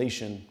this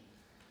revelation,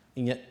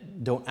 and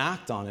yet don't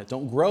act on it,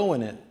 don't grow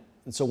in it.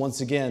 And so once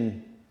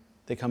again,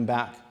 they come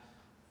back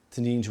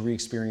to needing to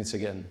re-experience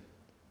again.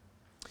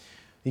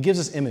 He gives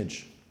us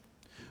image.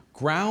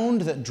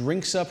 Ground that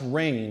drinks up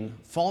rain,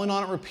 falling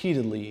on it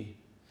repeatedly,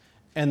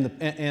 and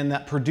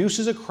that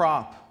produces a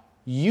crop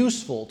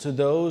useful to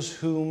those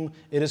whom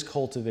it is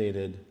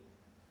cultivated,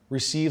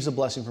 receives a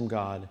blessing from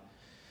God.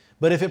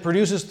 But if it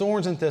produces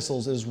thorns and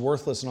thistles, it is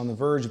worthless and on the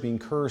verge of being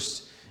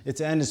cursed. Its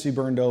end is to be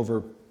burned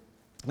over.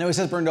 Now he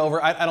says burned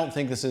over. I don't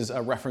think this is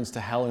a reference to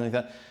hell or anything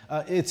like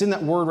that. It's in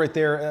that word right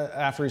there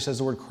after he says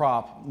the word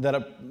crop,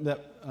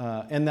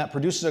 and that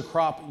produces a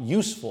crop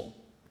useful.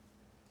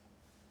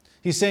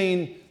 He's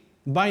saying,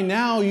 by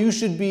now, you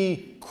should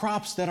be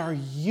crops that are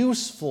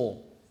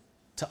useful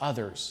to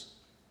others,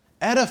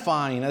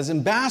 edifying as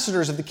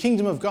ambassadors of the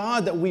kingdom of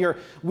God, that we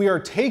are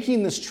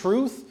taking this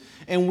truth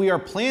and we are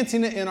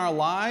planting it in our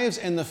lives,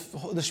 and the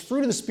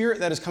fruit of the Spirit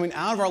that is coming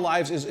out of our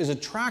lives is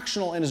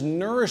attractional and is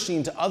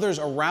nourishing to others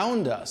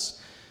around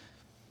us.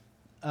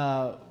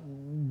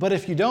 But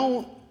if you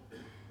don't,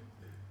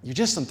 you're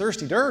just some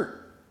thirsty dirt.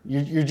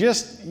 You're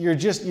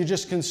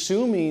just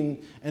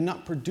consuming and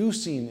not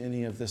producing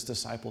any of this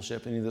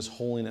discipleship, any of this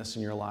holiness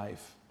in your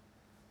life.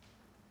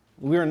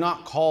 We are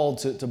not called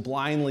to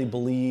blindly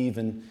believe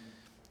and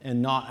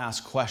not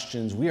ask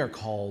questions. We are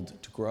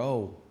called to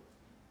grow,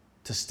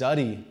 to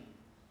study,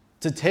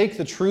 to take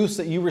the truths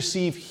that you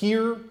receive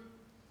here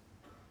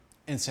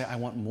and say, I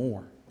want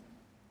more.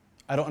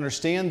 I don't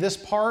understand this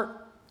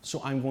part,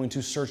 so I'm going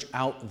to search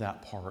out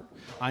that part.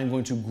 I'm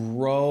going to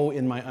grow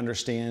in my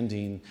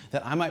understanding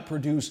that I might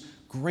produce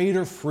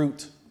greater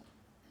fruit,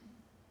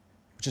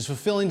 which is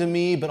fulfilling to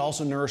me, but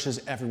also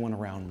nourishes everyone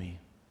around me.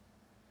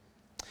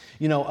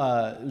 You know,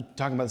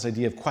 talking about this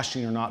idea of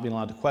questioning or not being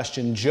allowed to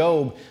question,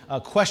 Job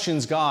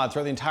questions God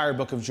throughout the entire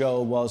book of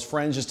Job while his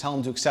friends just tell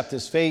him to accept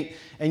his fate.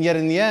 And yet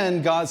in the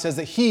end, God says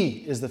that he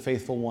is the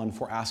faithful one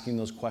for asking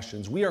those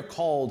questions. We are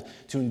called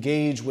to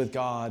engage with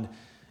God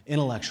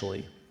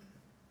intellectually.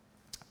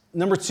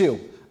 Number 2,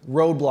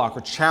 roadblock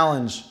or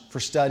challenge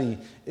for study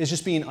is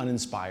just being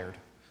uninspired.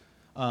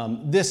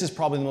 This is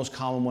probably the most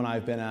common one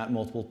I've been at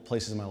multiple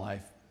places in my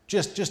life.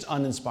 Just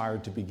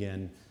uninspired to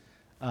begin,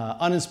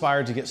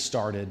 uninspired to get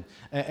started.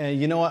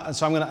 And you know what?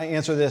 So I'm going to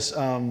answer this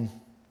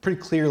pretty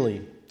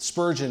clearly.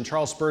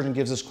 Charles Spurgeon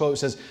gives this quote. It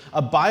says,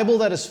 "A Bible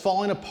that is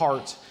falling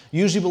apart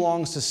usually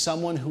belongs to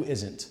someone who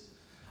isn't."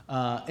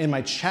 And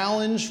my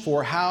challenge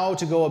for how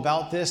to go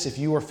about this, if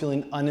you are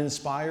feeling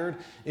uninspired,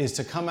 is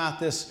to come at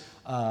this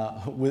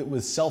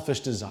with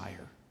selfish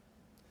desire.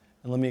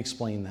 And let me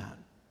explain that.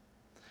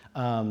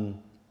 Let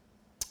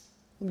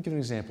me give an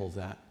example of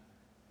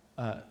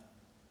that.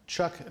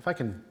 Chuck, if I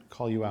can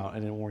call you out, I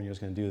didn't warn you I was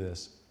going to do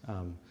this.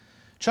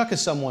 Chuck is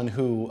someone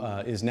who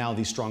is now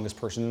the strongest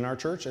person in our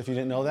church, if you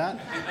didn't know that.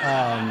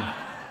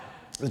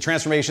 The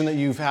transformation that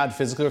you've had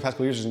physically over the past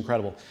couple years is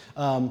incredible.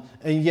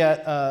 And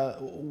yet,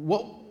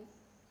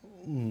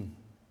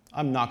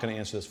 I'm not going to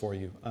answer this for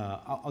you.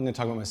 I'm going to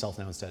talk about myself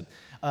now instead.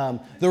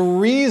 The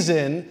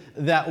reason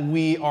that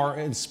we are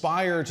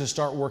inspired to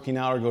start working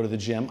out or go to the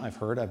gym, I've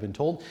been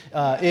told,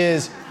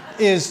 is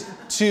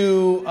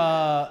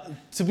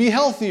to be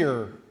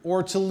healthier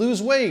or to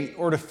lose weight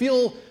or to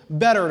feel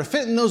better, to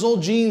fit in those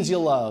old jeans you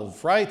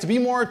love, right? To be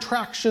more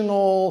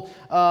attractional,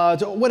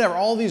 to whatever,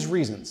 all these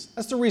reasons.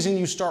 That's the reason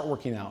you start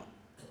working out.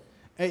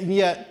 And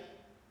yet,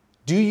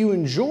 do you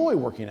enjoy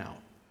working out?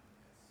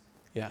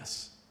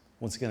 Yes.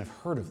 Once again, I've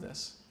heard of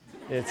this.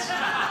 It's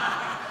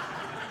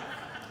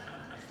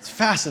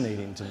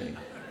fascinating to me.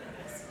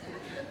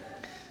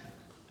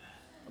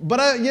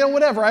 But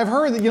whatever. I've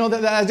heard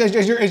that that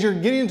as you're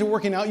getting into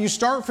working out, you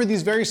start for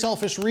these very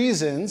selfish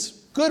reasons,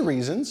 good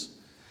reasons,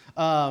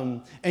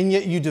 and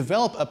yet you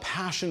develop a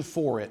passion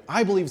for it.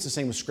 I believe it's the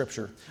same with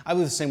Scripture. I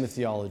believe it's the same with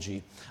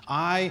theology.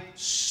 I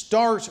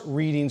start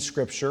reading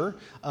Scripture.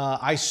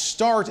 I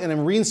start and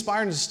am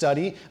re-inspired to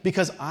study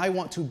because I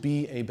want to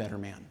be a better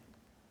man.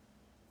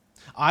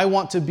 I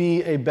want to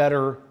be a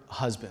better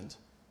husband,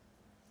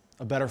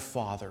 a better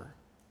father.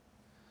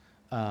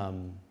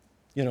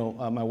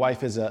 My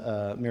wife is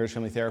a marriage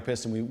family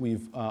therapist, and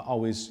we've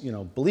always,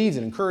 believed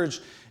and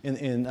encouraged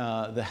in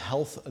the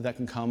health that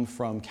can come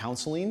from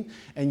counseling.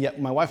 And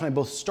yet my wife and I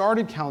both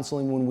started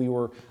counseling when we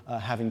were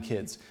having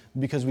kids,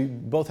 because we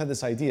both had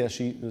this idea.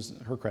 It was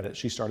her credit,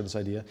 she started this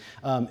idea,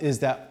 is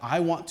that I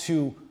want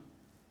to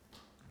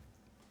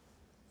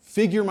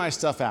figure my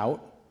stuff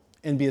out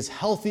and be as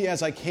healthy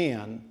as I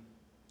can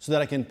so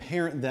that I can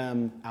parent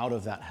them out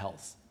of that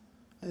health.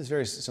 It's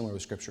very similar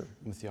with Scripture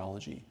and with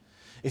theology.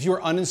 If you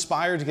are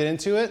uninspired to get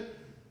into it,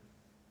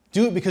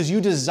 do it because you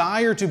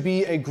desire to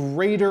be a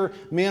greater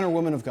man or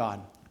woman of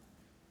God.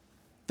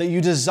 That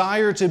you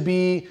desire to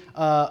be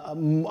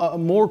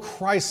more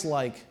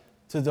Christ-like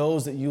to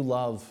those that you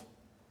love.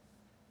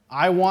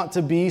 I want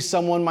to be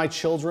someone my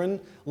children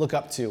look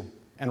up to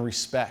and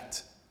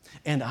respect.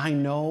 And I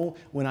know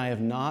when I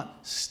have not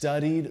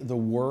studied the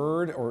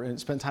Word or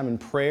spent time in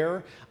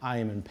prayer, I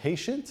am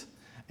impatient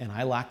and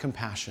I lack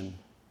compassion.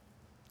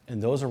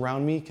 And those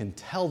around me can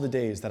tell the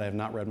days that I have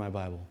not read my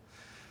Bible,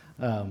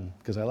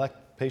 because I lack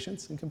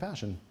patience and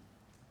compassion.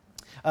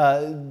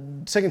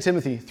 2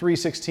 Timothy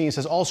 3:16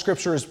 says, all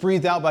Scripture is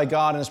breathed out by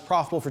God and is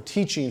profitable for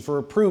teaching, for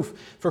reproof,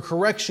 for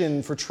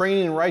correction, for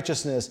training in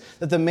righteousness,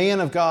 that the man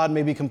of God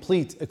may be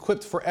complete,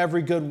 equipped for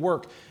every good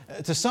work.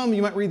 To some,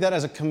 you might read that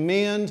as a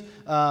command,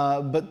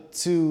 but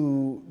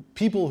to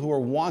people who are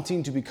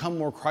wanting to become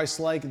more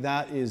Christ-like,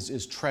 that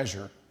is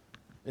treasure.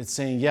 It's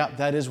saying, yeah,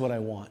 that is what I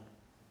want.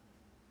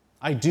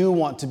 I do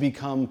want to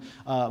become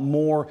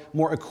more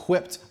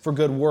equipped for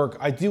good work.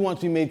 I do want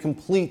to be made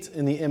complete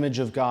in the image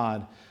of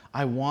God.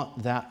 I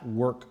want that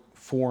work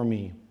for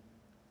me.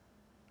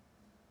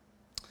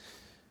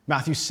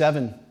 Matthew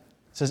 7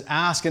 says,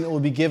 ask and it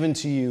will be given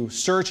to you.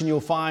 Search and you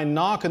will find.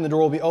 Knock and the door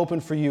will be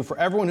opened for you. For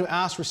everyone who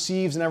asks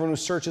receives, and everyone who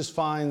searches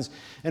finds.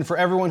 And for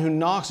everyone who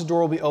knocks, the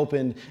door will be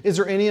opened. Is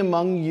there any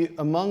among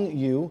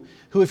you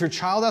who, if your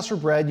child asks for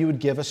bread, you would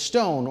give a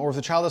stone? Or if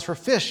the child asks for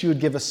fish, you would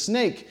give a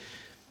snake?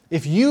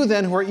 If you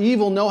then, who are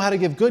evil, know how to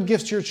give good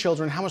gifts to your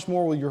children, how much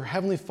more will your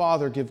heavenly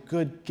Father give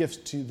good gifts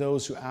to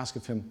those who ask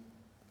of him?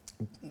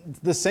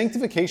 The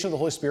sanctification of the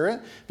Holy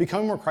Spirit,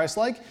 becoming more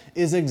Christ-like,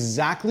 is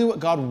exactly what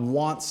God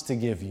wants to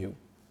give you.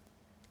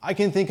 I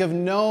can think of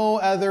no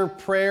other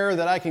prayer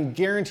that I can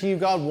guarantee you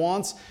God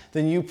wants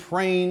than you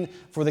praying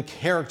for the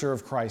character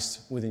of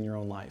Christ within your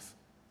own life.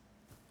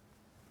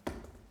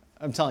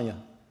 I'm telling you,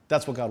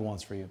 that's what God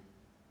wants for you.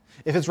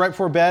 If it's right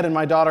before bed and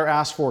my daughter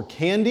asks for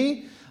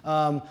candy,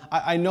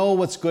 I know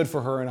what's good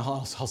for her, and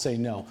I'll say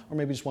no. Or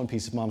maybe just one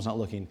piece if mom's not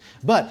looking.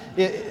 But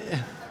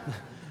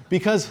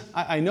because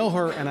I know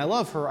her and I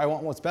love her, I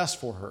want what's best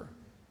for her.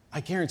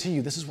 I guarantee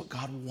you this is what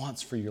God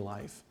wants for your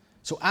life.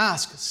 So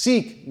ask,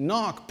 seek,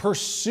 knock,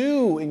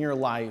 pursue in your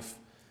life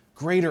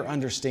greater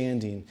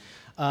understanding.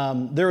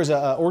 There was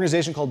an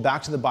organization called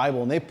Back to the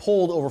Bible, and they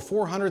polled over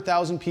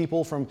 400,000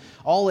 people from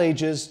all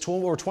ages,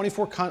 over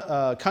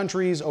 24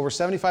 countries, over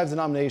 75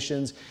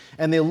 denominations,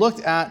 and they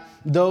looked at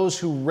those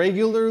who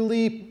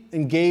regularly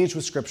engaged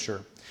with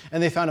Scripture.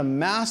 And they found a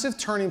massive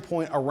turning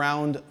point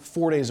around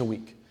 4 days a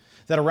week.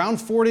 That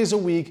around 4 days a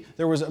week,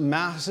 there was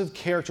massive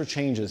character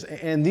changes.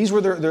 And these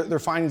were their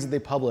findings that they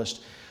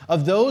published.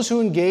 Of those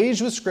who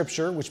engaged with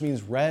Scripture, which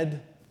means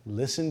read,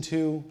 listened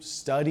to,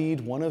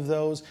 studied, one of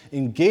those,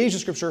 engaged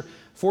with Scripture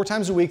 4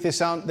 times a week, they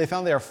found they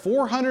are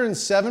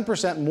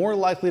 407% more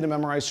likely to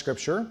memorize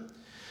Scripture.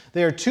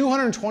 They are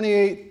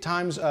 228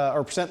 times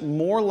or percent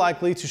more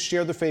likely to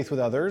share their faith with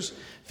others,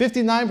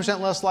 59%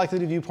 less likely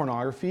to view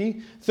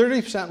pornography,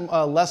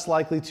 30% less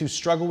likely to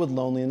struggle with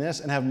loneliness,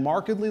 and have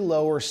markedly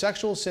lower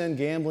sexual sin,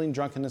 gambling,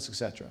 drunkenness,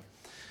 etc.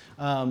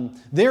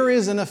 There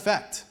is an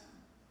effect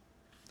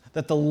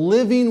that the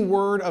living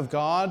Word of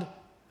God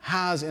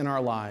has in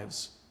our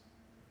lives.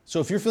 So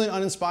if you're feeling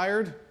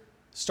uninspired,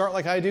 start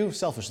like I do,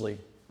 selfishly.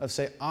 Of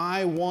say,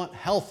 I want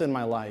health in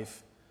my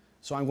life,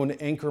 so I'm going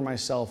to anchor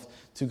myself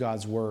to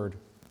God's Word.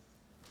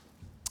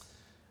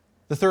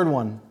 The third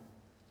one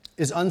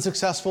is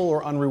unsuccessful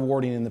or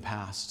unrewarding in the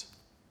past.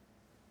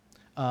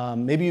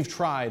 Maybe you've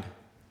tried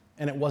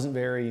and it wasn't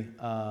very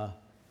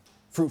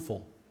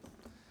fruitful.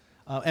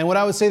 And what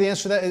I would say the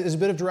answer to that is a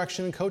bit of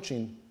direction and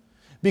coaching.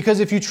 Because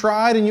if you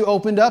tried and you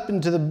opened up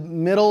into the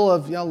middle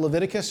of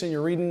Leviticus and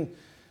you're reading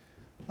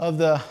of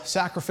the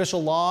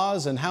sacrificial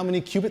laws and how many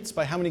cubits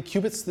by how many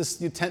cubits this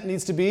tent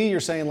needs to be, you're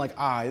saying like,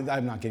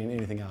 I'm not getting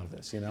anything out of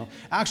this,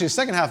 Actually, the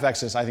second half of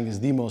Exodus, I think, is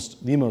the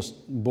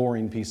most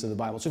boring piece of the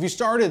Bible. So if you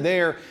started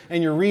there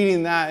and you're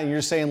reading that and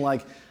you're saying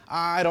like,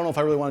 I don't know if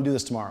I really want to do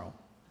this tomorrow.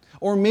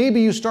 Or maybe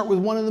you start with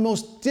one of the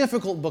most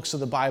difficult books of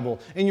the Bible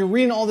and you're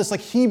reading all this like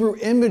Hebrew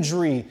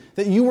imagery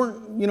that you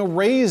weren't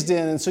raised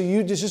in, and so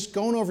you just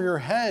going over your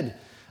head.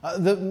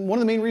 One of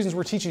the main reasons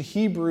we're teaching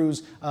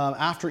Hebrews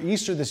after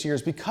Easter this year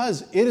is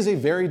because it is a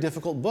very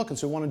difficult book, and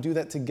so we want to do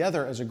that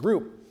together as a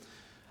group.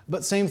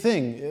 But same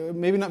thing,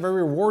 maybe not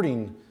very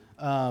rewarding.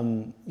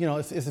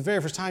 If the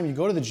very first time you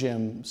go to the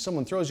gym,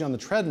 someone throws you on the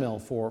treadmill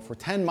for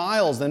 10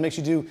 miles, then makes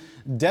you do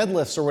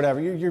deadlifts or whatever,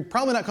 you're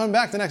probably not coming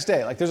back the next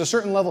day. Like there's a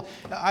certain level.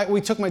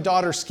 We took my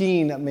daughter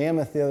skiing at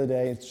Mammoth the other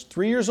day. It's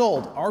 3 years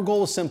old. Our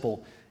goal was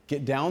simple.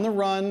 get down the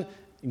run,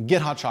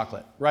 get hot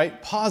chocolate, right?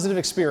 Positive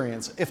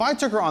experience. If I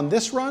took her on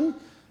this run,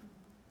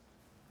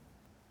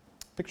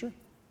 picture.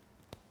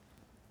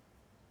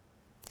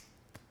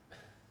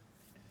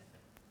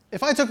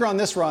 If I took her on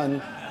this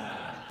run,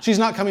 she's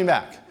not coming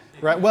back,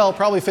 right? Well,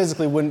 probably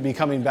physically wouldn't be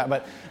coming back,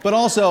 but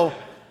also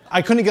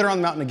I couldn't get her on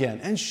the mountain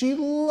again. And she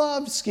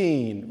loved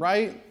skiing,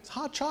 right? It's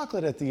hot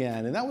chocolate at the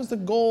end, and that was the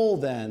goal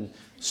then.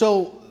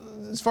 So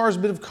as far as a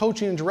bit of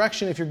coaching and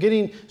direction, if you're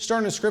getting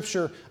started in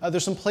Scripture,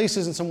 there's some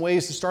places and some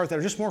ways to start that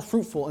are just more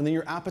fruitful, and then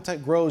your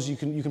appetite grows, you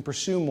can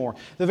pursue more.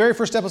 The very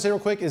first step, I'll say real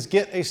quick, is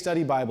get a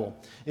study Bible.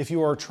 If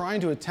you are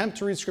trying to attempt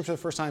to read Scripture the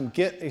first time,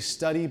 get a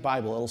study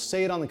Bible. It'll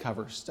say it on the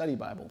cover, study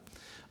Bible.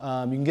 You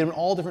can get them in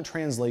all different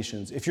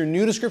translations. If you're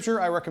new to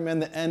Scripture, I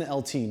recommend the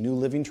NLT, New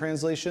Living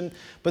Translation,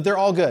 but they're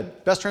all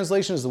good. Best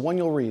translation is the one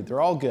you'll read. They're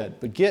all good.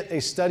 But get a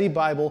study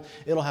Bible.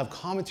 It'll have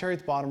commentary at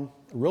the bottom,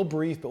 real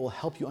brief, but will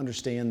help you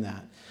understand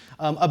that.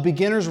 A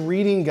beginner's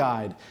reading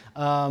guide.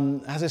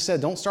 As I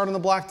said, don't start on the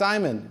Black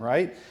Diamond,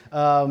 right?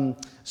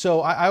 So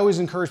I always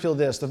encourage people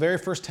this. The very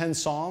first 10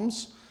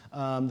 Psalms,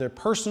 they're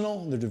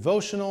personal, they're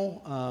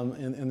devotional,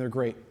 and they're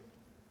great.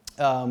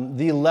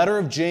 The Letter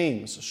of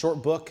James, a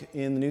short book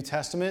in the New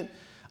Testament.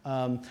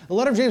 The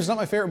Letter of James is not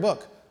my favorite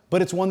book,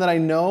 but it's one that I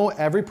know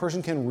every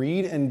person can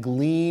read and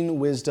glean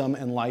wisdom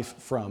and life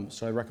from.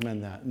 So I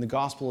recommend that. And the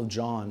Gospel of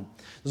John.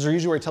 Those are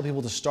usually where I tell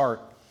people to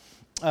start.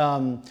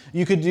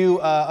 You could do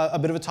a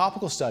bit of a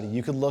topical study.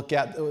 You could look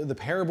at the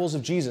parables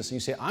of Jesus. And you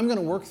say, I'm going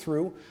to work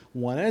through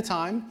one at a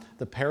time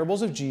the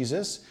parables of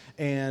Jesus.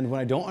 And when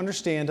I don't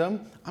understand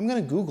them, I'm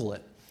going to Google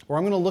it. Or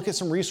I'm going to look at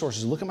some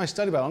resources, look at my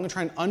study Bible. I'm going to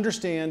try and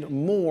understand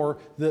more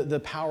the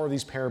power of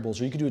these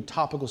parables. Or you could do a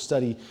topical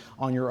study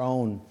on your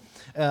own.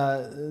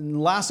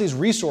 Lastly is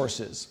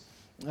resources.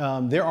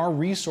 There are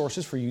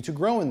resources for you to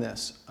grow in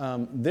this.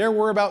 There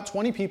were about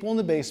 20 people in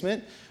the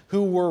basement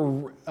who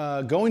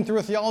were going through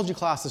a theology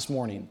class this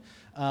morning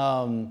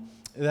that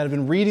have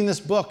been reading this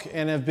book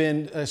and have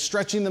been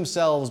stretching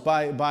themselves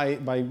by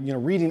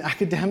reading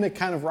academic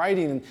kind of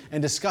writing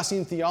and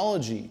discussing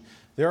theology.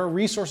 There are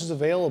resources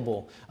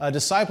available,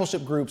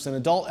 discipleship groups and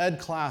adult ed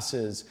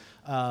classes.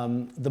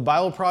 The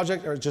Bible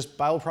Project, or just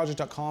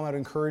BibleProject.com, I'd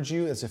encourage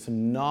you. It's a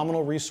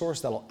phenomenal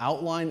resource that'll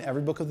outline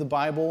every book of the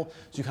Bible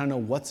so you kind of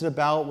know what's it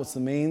about, what's the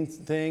main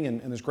thing,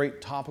 and there's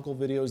great topical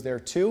videos there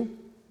too.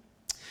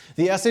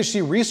 The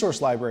SHC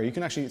Resource Library, you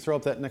can actually throw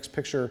up that next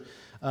picture.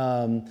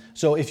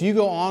 So if you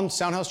go on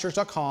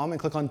soundhousechurch.com and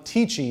click on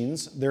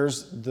Teachings,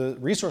 there's the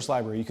Resource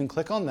Library. You can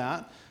click on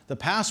that. The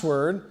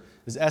password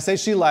is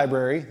SHC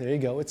Library. There you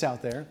go. It's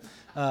out there.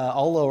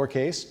 All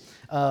lowercase.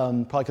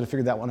 Probably could have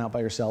figured that one out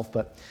by yourself.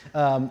 But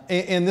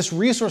and this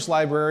resource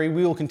library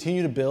we will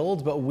continue to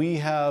build, but we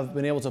have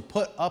been able to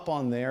put up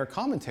on there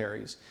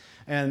commentaries.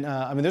 And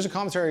there's a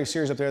commentary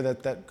series up there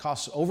that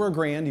costs over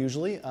 $1,000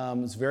 usually.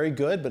 It's very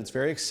good, but it's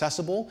very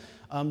accessible.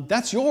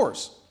 That's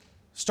yours.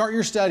 Start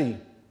your study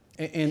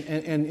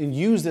and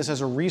use this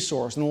as a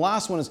resource. And the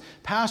last one is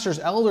pastors,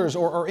 elders,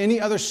 or any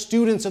other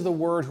students of the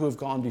Word who have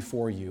gone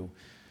before you.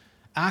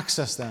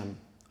 Access them.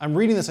 I'm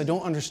reading this. I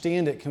don't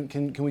understand it.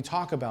 Can we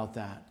talk about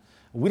that?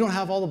 We don't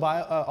have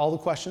all the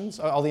questions,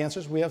 all the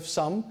answers. We have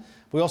some.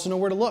 But we also know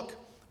where to look.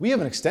 We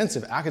have an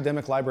extensive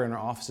academic library in our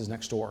offices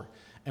next door.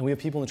 And we have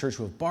people in the church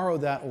who have borrowed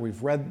that or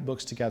we've read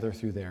books together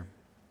through there.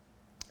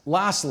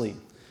 Lastly,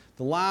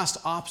 the last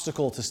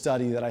obstacle to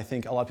study that I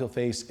think a lot of people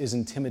face is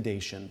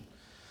intimidation.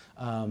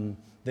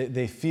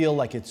 They feel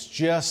like it's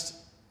just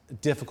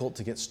difficult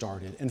to get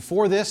started. And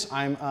for this,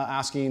 I'm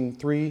asking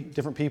 3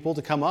 different people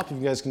to come up. If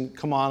you guys can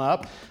come on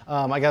up.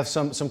 I got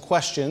some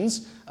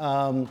questions.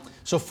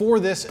 So for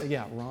this,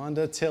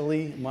 Rhonda,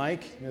 Tilly,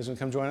 Mike, you guys want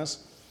to come join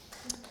us?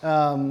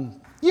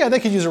 They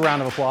could use a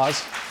round of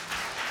applause.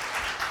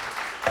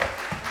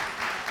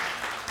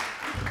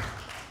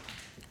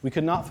 We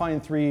could not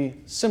find 3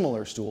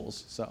 similar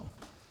stools, so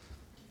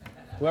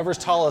whoever's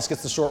tallest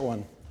gets the short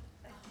one.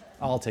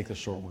 I'll take the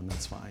short one,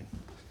 that's fine.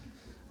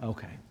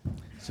 Okay,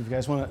 so if you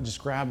guys want to just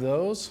grab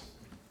those.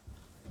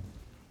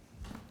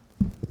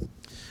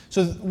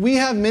 So we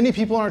have many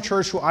people in our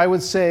church who I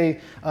would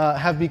say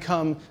have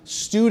become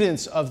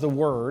students of the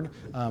Word.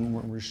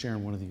 We're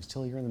sharing one of these.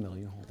 Tilly, you're in the middle,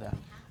 you can hold that.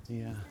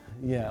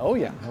 Oh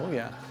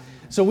yeah.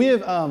 So we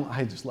have,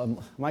 I just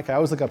love, Mike, I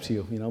always look up to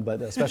you,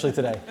 but especially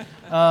today.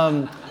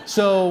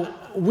 So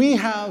we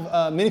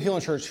have many people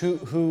in church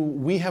who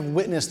we have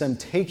witnessed them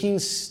taking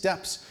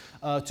steps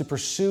to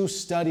pursue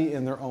study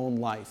in their own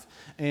life.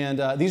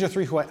 And these are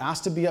 3 who I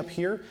asked to be up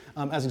here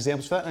as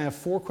examples for that. And I have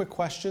 4 quick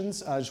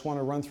questions I just want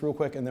to run through real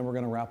quick, and then we're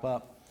going to wrap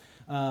up.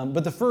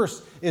 But the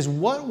first is,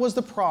 what was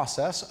the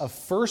process of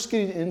first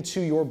getting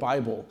into your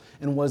Bible?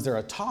 And was there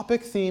a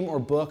topic, theme, or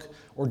book,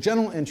 or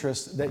general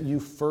interest that you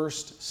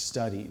first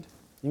studied?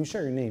 You can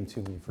share your name,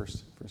 too, when you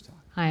first talk.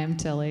 Hi, I'm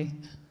Tilly.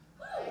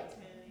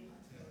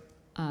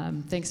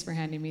 Thanks for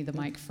handing me the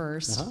mic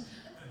first.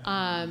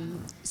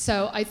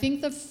 So I think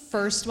the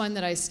first one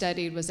that I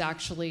studied was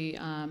actually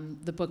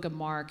the book of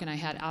Mark, and I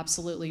had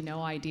absolutely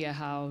no idea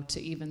how to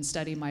even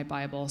study my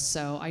Bible.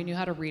 So I knew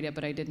how to read it,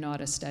 but I didn't know how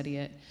to study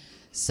it.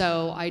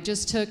 So I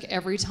just took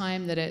every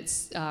time that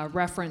it's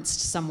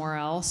referenced somewhere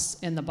else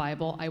in the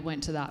Bible, I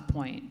went to that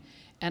point.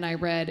 And I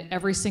read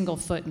every single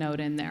footnote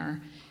in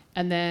there.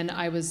 And then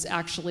I was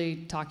actually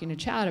talking to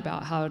Chad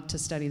about how to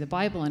study the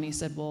Bible, and he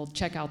said, well,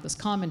 check out this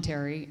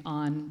commentary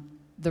on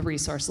the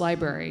resource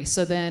library.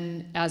 So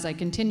then as I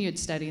continued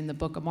studying the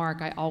book of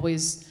Mark, I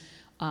always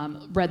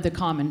read the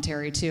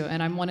commentary too.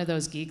 And I'm one of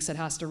those geeks that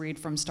has to read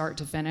from start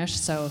to finish.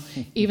 So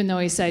even though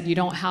he said you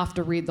don't have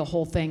to read the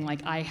whole thing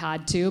like I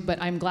had to,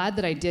 but I'm glad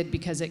that I did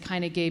because it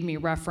kind of gave me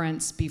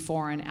reference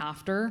before and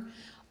after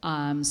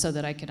so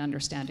that I could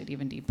understand it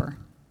even deeper.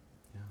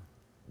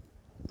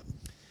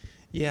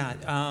 Yeah,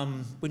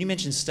 when you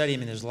mentioned study, I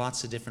mean, there's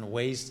lots of different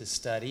ways to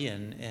study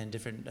and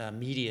different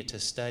media to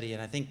study.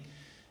 And I think,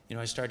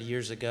 I started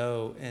years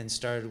ago and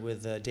started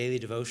with a daily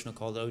devotional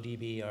called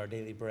ODB, Our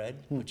Daily Bread,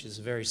 which is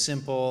a very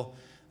simple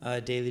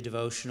daily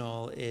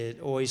devotional. It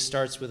always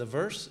starts with a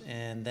verse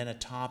and then a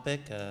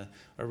topic, a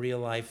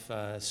real-life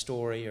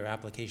story or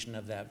application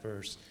of that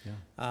verse.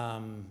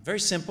 Yeah. Very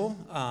simple.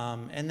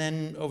 And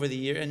then over the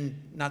year, and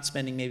not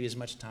spending maybe as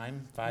much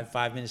time,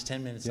 5 minutes,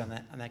 10 minutes on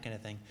that kind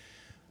of thing.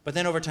 But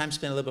then over time,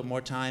 spend a little bit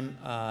more time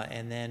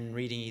and then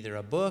reading either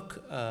a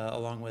book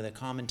along with a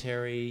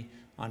commentary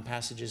on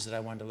passages that I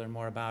wanted to learn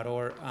more about,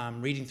 or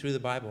reading through the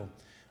Bible.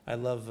 I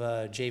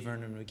love J.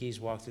 Vernon McGee's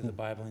Walk Through the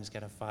Bible. He's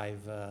got a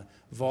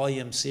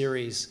 5-volume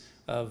series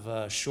of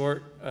a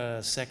short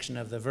section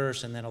of the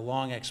verse and then a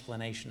long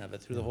explanation of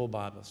it through the whole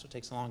Bible. So it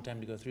takes a long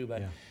time to go through,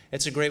 but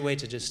it's a great way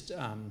to just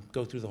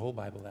go through the whole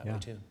Bible that way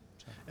too.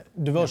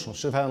 Devotional,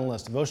 should have had on the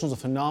list. Devotional is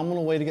a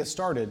phenomenal way to get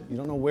started. You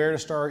don't know where to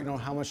start, you don't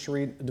know how much to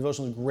read. A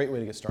devotional is a great way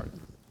to get started.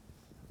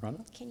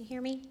 Rhonda? Can you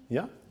hear me?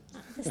 Yeah?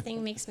 This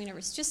thing makes me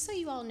nervous. Just so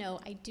you all know,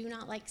 I do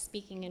not like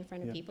speaking in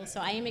front of people, so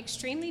I am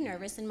extremely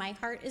nervous and my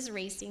heart is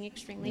racing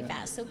extremely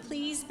fast, so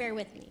please bear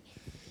with me.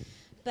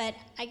 But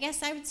I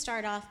guess I would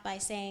start off by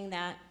saying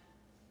that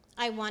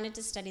I wanted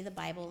to study the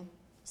Bible,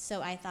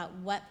 so I thought,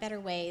 what better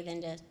way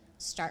than to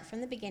start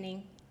from the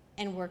beginning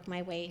and work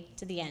my way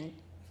to the end?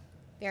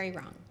 Very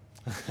wrong.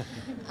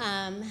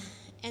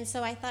 And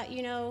so I thought,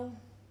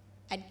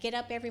 I'd get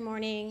up every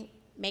morning,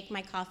 make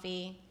my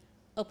coffee,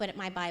 open up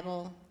my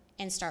Bible,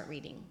 and start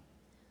reading.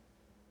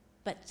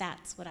 But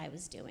that's what I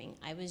was doing.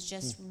 I was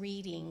just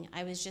reading.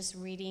 I was just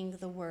reading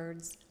the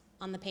words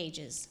on the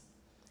pages.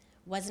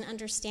 Wasn't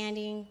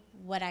understanding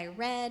what I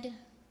read,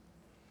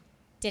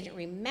 didn't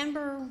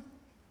remember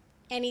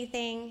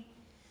anything.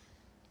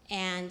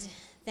 And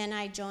then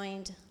I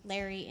joined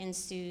Larry and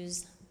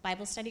Sue's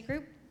Bible study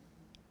group.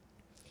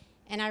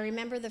 And I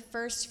remember the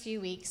first few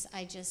weeks,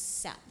 I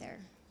just sat there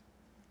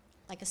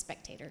like a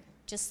spectator,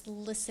 just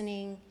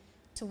listening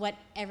to what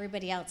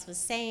everybody else was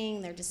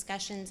saying, their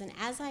discussions. And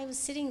as I was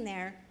sitting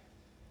there,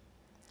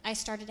 I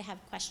started to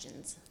have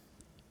questions.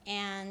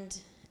 And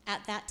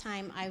at that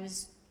time, I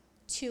was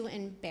too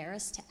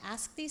embarrassed to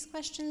ask these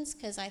questions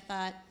because I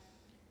thought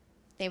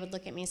they would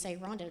look at me and say,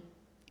 Rhonda,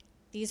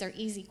 these are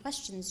easy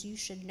questions. You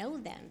should know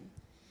them.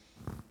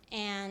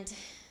 And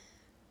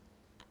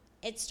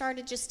it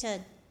started just to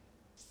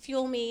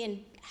fuel me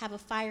and have a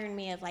fire in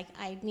me of like,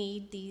 I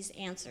need these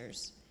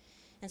answers.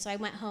 And so I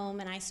went home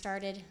and I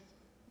started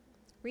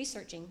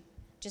researching,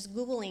 just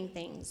Googling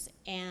things.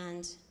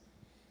 And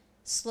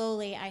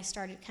slowly I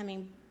started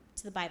coming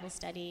to the Bible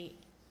study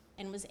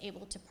and was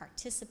able to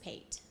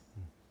participate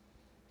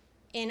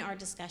in our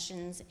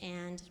discussions.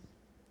 And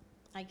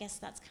I guess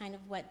that's kind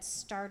of what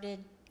started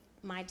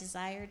my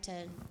desire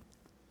to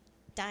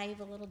dive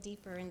a little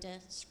deeper into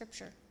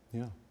Scripture.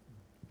 Yeah.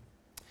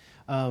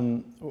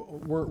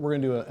 We're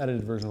going to do an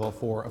edited version of all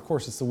four. Of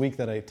course, it's the week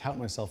that I tout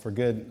myself for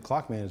good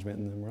clock management,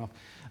 and then we're off.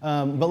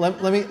 But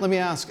let me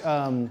ask,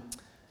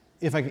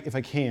 if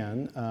I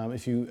can,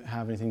 if you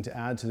have anything to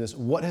add to this,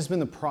 what has been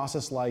the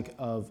process like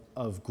of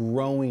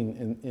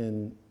growing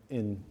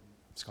in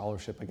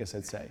scholarship, I guess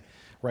I'd say,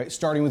 right?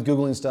 Starting with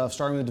Googling stuff,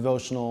 starting with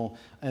devotional,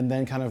 and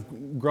then kind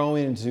of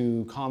growing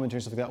into commentary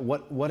and stuff like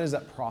that. What has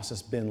that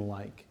process been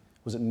like?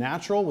 Was it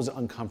natural? Was it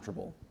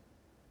uncomfortable?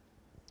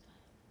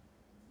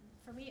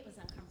 For me, it was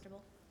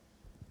uncomfortable.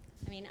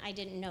 I mean, I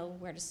didn't know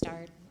where to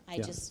start. I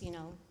just,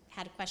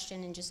 had a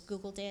question and just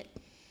Googled it.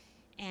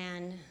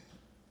 And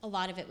a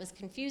lot of it was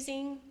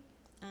confusing.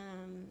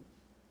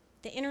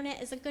 The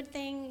internet is a good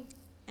thing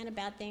and a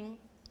bad thing,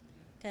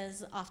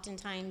 because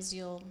oftentimes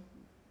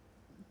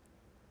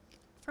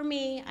for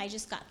me, I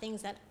just got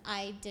things that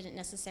I didn't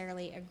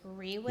necessarily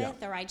agree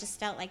with, or I just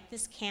felt like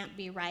this can't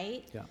be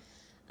right. Yeah.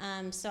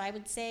 So I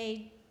would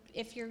say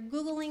if you're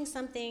Googling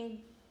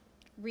something,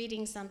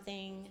 reading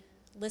something,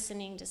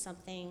 listening to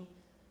something,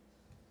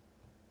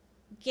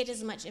 get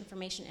as much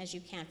information as you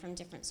can from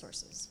different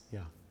sources. Yeah.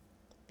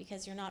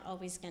 Because you're not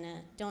always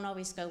don't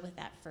always go with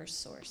that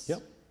first source.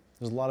 Yep.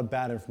 There's a lot of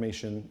bad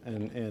information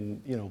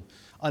and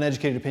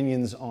uneducated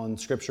opinions on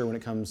Scripture when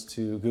it comes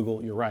to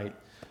Google. You're right.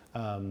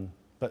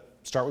 But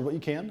start with what you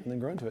can and then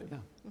grow into it. Yeah.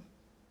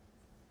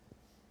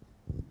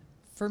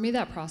 For me,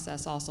 that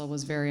process also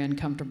was very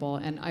uncomfortable,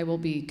 and I will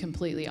be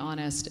completely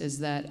honest, is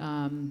that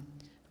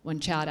when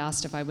Chad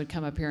asked if I would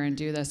come up here and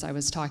do this, I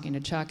was talking to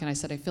Chuck, and I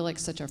said, I feel like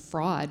such a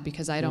fraud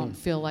because I don't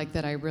feel like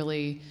that I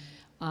really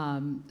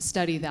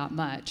study that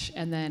much.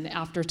 And then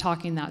after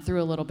talking that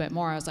through a little bit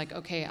more, I was like,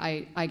 okay,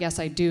 I guess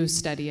I do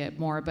study it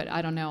more, but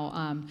I don't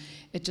know.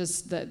 It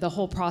just, the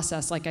whole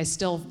process, like I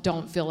still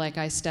don't feel like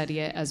I study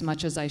it as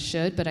much as I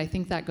should, but I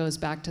think that goes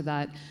back to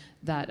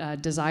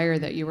that desire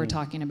that you were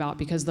talking about,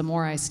 because the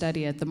more I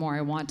study it, the more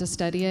I want to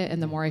study it,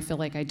 and the more I feel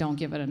like I don't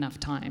give it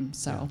enough time.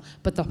 So,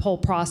 but the whole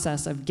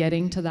process of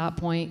getting to that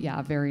point,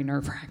 very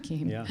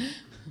nerve-wracking. Yeah.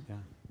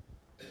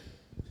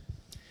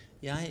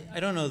 Yeah, I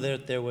don't know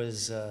that there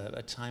was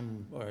a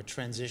time or a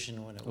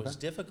transition when it was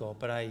difficult,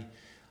 but I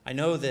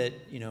know that,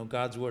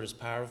 God's word is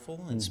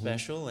powerful and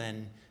special,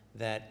 and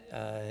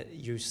that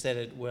you said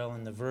it well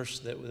in the verse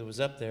that was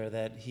up there,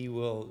 that he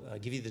will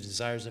give you the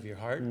desires of your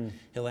heart.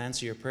 He'll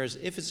answer your prayers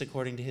if it's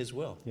according to his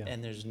will. Yeah.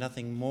 And there's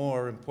nothing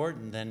more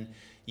important than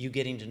you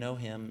getting to know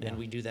him, and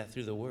we do that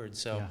through the word.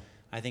 So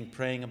I think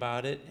praying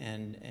about it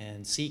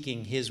and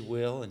seeking his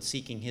will and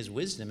seeking his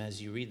wisdom as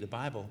you read the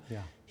Bible,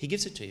 he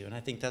gives it to you. And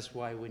I think that's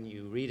why when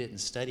you read it and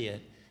study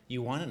it,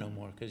 you want to know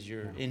more, because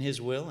you're in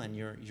his will and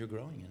you're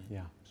growing in it.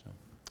 Yeah.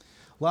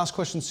 Last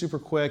question, super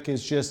quick,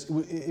 is just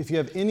if you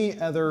have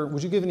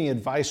would you give any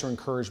advice or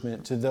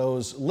encouragement to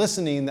those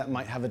listening that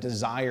might have a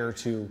desire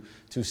to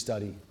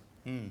study?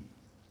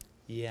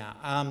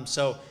 Yeah.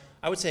 So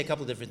I would say a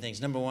couple different things.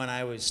 Number one,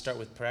 I always start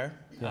with prayer.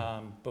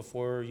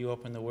 Before you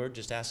open the word,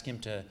 just ask him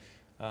to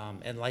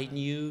enlighten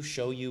you,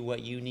 show you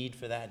what you need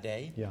for that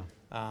day. Yeah.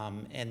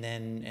 And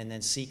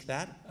then seek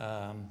that,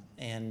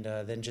 and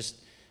then just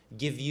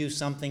give you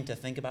something to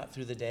think about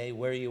through the day,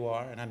 where you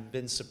are. And I've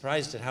been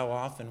surprised at how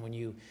often when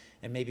you,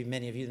 and maybe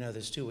many of you know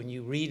this too, when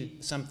you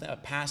read a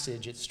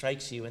passage, it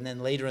strikes you, and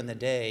then later in the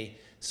day,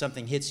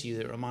 something hits you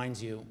that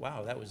reminds you,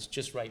 wow, that was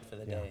just right for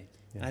the day.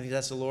 Yeah. And I think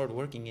that's the Lord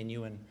working in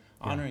you and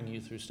honoring you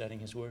through studying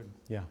his word.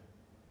 Yeah.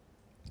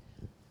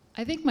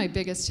 I think my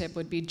biggest tip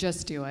would be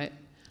just do it.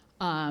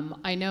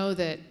 I know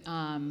that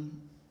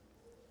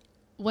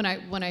when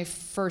I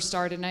first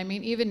started, and I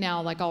mean, even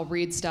now, like I'll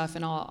read stuff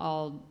and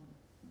I'll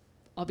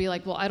be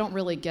like, well, I don't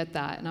really get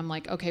that. And I'm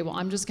like, okay, well,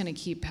 I'm just going to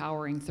keep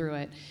powering through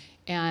it.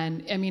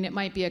 And I mean, it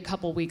might be a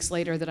couple weeks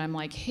later that I'm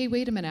like, hey,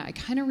 wait a minute, I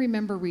kind of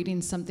remember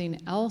reading something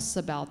else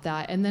about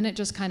that. And then it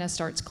just kind of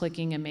starts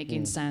clicking and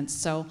making sense.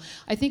 So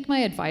I think my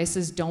advice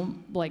is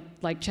don't,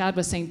 like Chad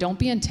was saying, don't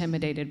be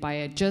intimidated by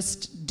it,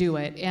 just do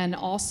it. And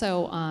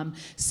also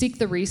seek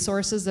the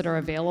resources that are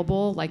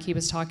available. Like he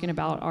was talking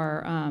about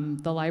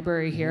the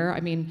library here. I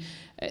mean,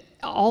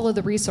 all of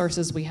the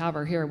resources we have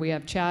are here. We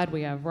have Chad,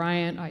 we have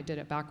Ryan. I did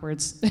it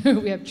backwards.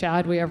 We have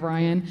Chad, we have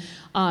Ryan.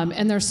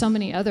 And there's so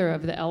many other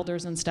of the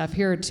elders and stuff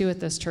here too at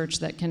this church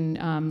that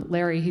can,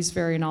 Larry, he's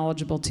very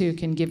knowledgeable too,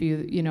 can give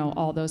you,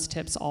 all those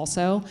tips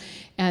also.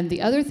 And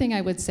the other thing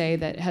I would say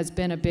that has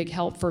been a big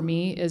help for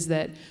me is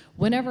that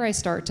whenever I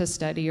start to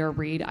study or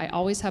read, I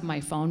always have my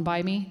phone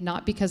by me,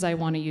 not because I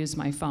want to use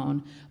my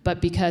phone,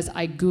 but because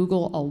I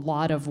Google a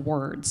lot of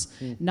words.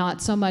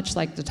 Not so much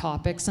like the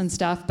topics and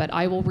stuff, but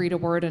I will read a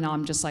word and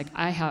I'm just like,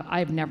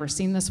 I've never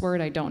seen this word.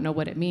 I don't know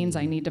what it means.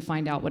 I need to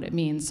find out what it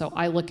means. So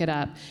I look it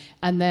up,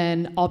 and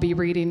then I'll be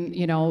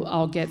reading,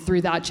 I'll get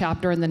through that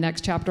chapter, and the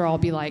next chapter I'll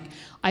be like,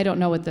 I don't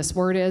know what this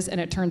word is, and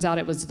it turns out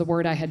it was the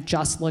word I had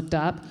just looked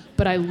up,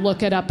 but I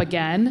look it up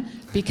again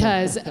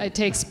because it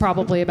takes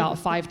probably about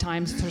 5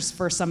 times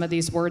for some of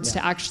these words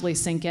to actually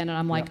sink in, and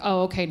I'm like,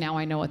 oh, okay, now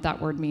I know what that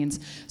word means.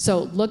 So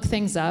look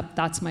things up,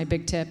 that's my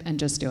big tip, and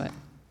just do it.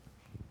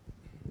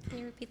 Can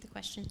you repeat the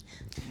question?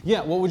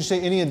 Yeah, what would you say,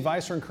 any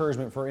advice or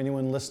encouragement for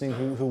anyone listening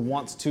who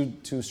wants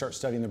to start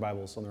studying their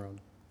Bibles on their own?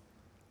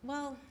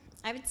 Well,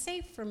 I would say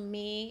for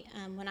me,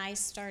 when I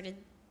started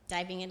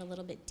diving in a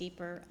little bit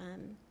deeper,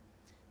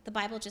 the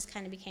Bible just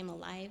kind of became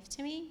alive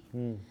to me.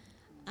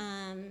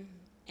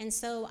 And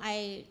so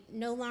I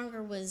no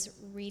longer was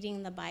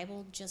reading the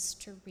Bible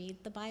just to read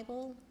the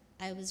Bible.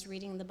 I was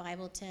reading the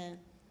Bible to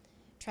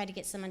try to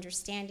get some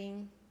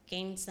understanding,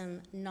 gain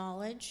some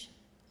knowledge,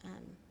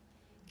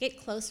 get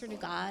closer to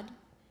God,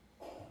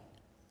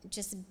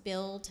 just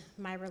build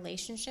my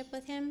relationship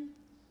with him.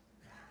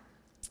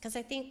 Because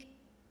I think,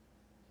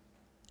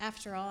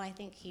 after all, I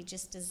think he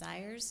just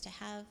desires to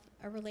have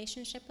a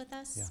relationship with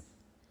us. Yeah.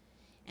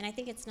 And I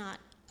think it's not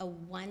a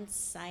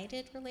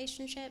one-sided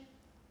relationship.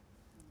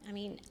 I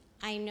mean,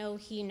 I know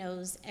he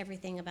knows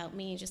everything about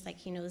me just like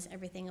he knows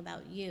everything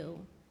about you.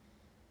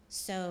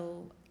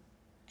 So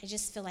I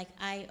just feel like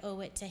I owe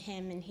it to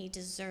him, and he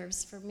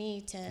deserves for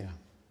me to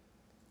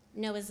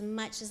know as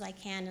much as I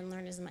can and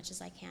learn as much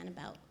as I can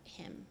about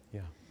him.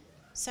 Yeah.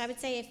 So I would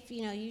say if,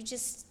 you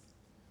just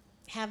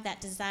have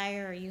that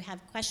desire or you have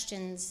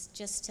questions,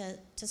 just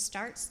to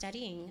start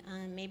studying.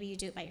 Maybe you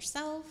do it by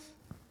yourself,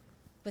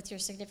 with your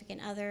significant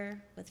other,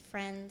 with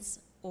friends,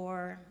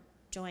 or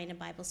join a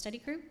Bible study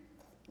group,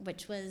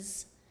 which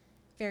was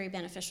very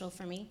beneficial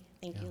for me.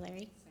 Thank you,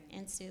 Larry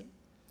and Sue.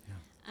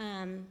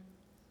 Yeah.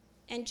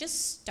 And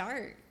just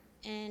start,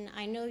 and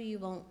I know you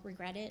won't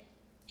regret it,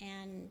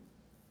 and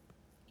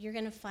you're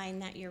going to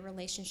find that your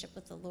relationship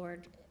with the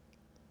Lord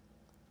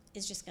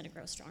is just going to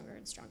grow stronger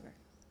and stronger.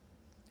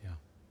 Yeah.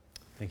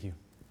 Thank you.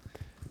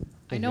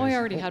 I know I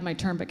already had my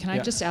turn, but can I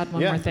Yeah. just add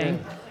one Yeah, more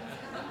thing?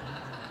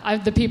 yeah.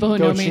 The people who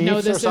Go know me know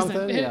Chiefs or this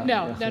something? isn't.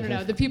 Yeah.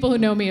 No. The people who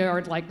know me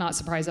are like not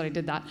surprised that I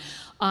did that.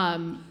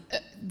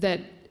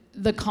 That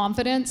the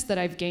confidence that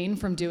I've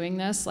gained from doing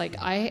this, like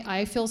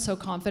I feel so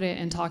confident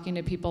in talking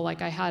to people.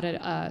 Like I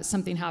had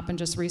something happen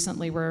just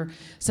recently where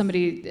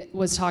somebody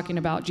was talking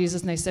about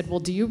Jesus and they said, well,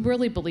 do you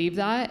really believe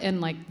that?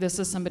 And like, this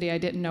is somebody I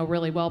didn't know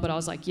really well, but I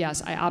was like,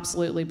 yes, I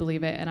absolutely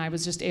believe it. And I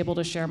was just able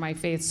to share my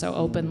faith so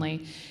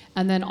openly.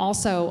 And then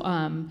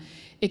also,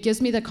 it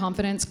gives me the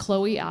confidence.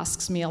 Chloe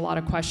asks me a lot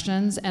of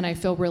questions, and I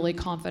feel really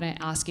confident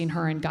asking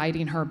her and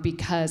guiding her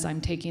because I'm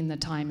taking the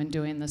time and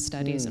doing the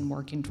studies and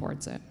working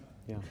towards it.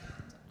 Yeah.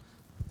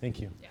 Thank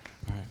you. Yeah.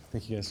 All right.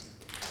 Thank you, guys.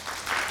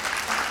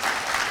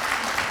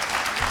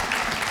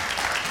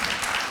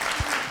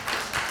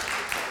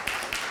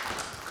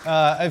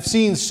 I've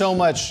seen so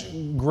much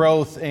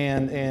growth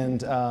and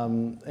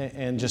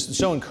just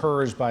so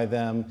encouraged by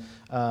them,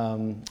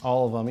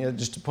 all of them. You know,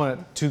 just to point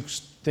out two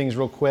things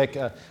real quick.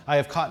 I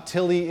have caught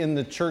Tilly in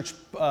the church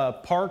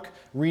park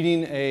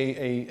reading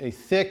a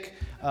thick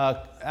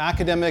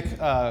academic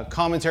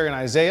commentary on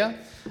Isaiah.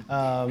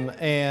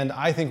 And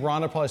I think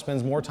Rhonda probably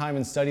spends more time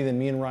in study than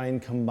me and Ryan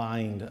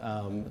combined.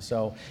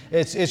 So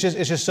it's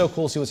just so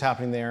cool to see what's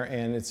happening there,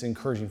 and it's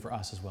encouraging for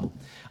us as well.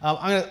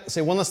 I'm going to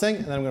say one last thing,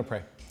 and then I'm going to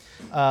pray.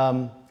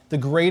 The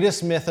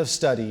greatest myth of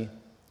study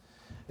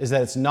is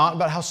that it's not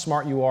about how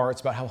smart you are,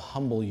 it's about how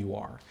humble you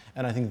are.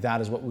 And I think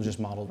that is what was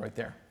just modeled right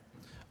there.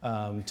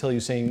 Till you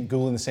saying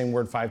Googling the same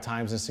word 5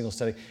 times in a single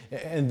study,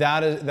 and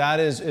that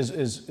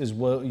is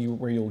what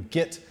where you'll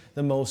get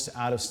the most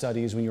out of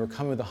studies, when you're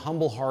coming with a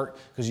humble heart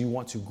because you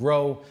want to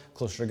grow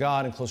closer to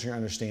God and closer to your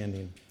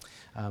understanding.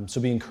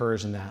 So be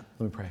encouraged in that.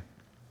 Let me pray.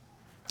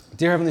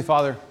 Dear Heavenly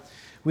Father,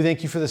 we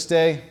thank you for this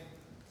day.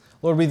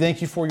 Lord, we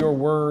thank you for your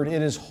word.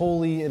 It is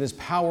holy, it is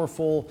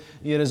powerful,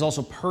 it is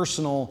also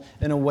personal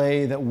in a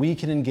way that we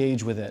can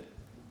engage with it.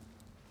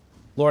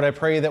 Lord, I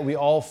pray that we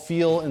all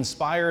feel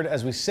inspired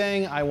as we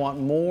sang, I want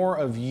more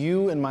of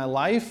you in my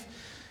life,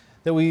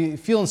 that we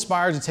feel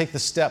inspired to take the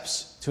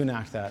steps to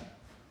enact that.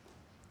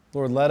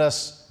 Lord, let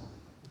us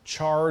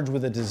charge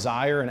with a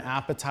desire and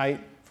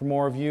appetite for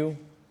more of you,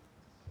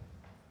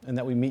 and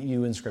that we meet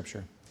you in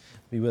Scripture.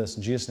 Be with us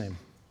in Jesus' name.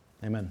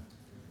 Amen.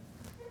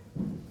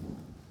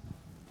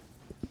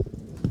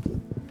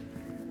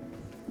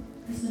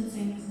 This one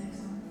sings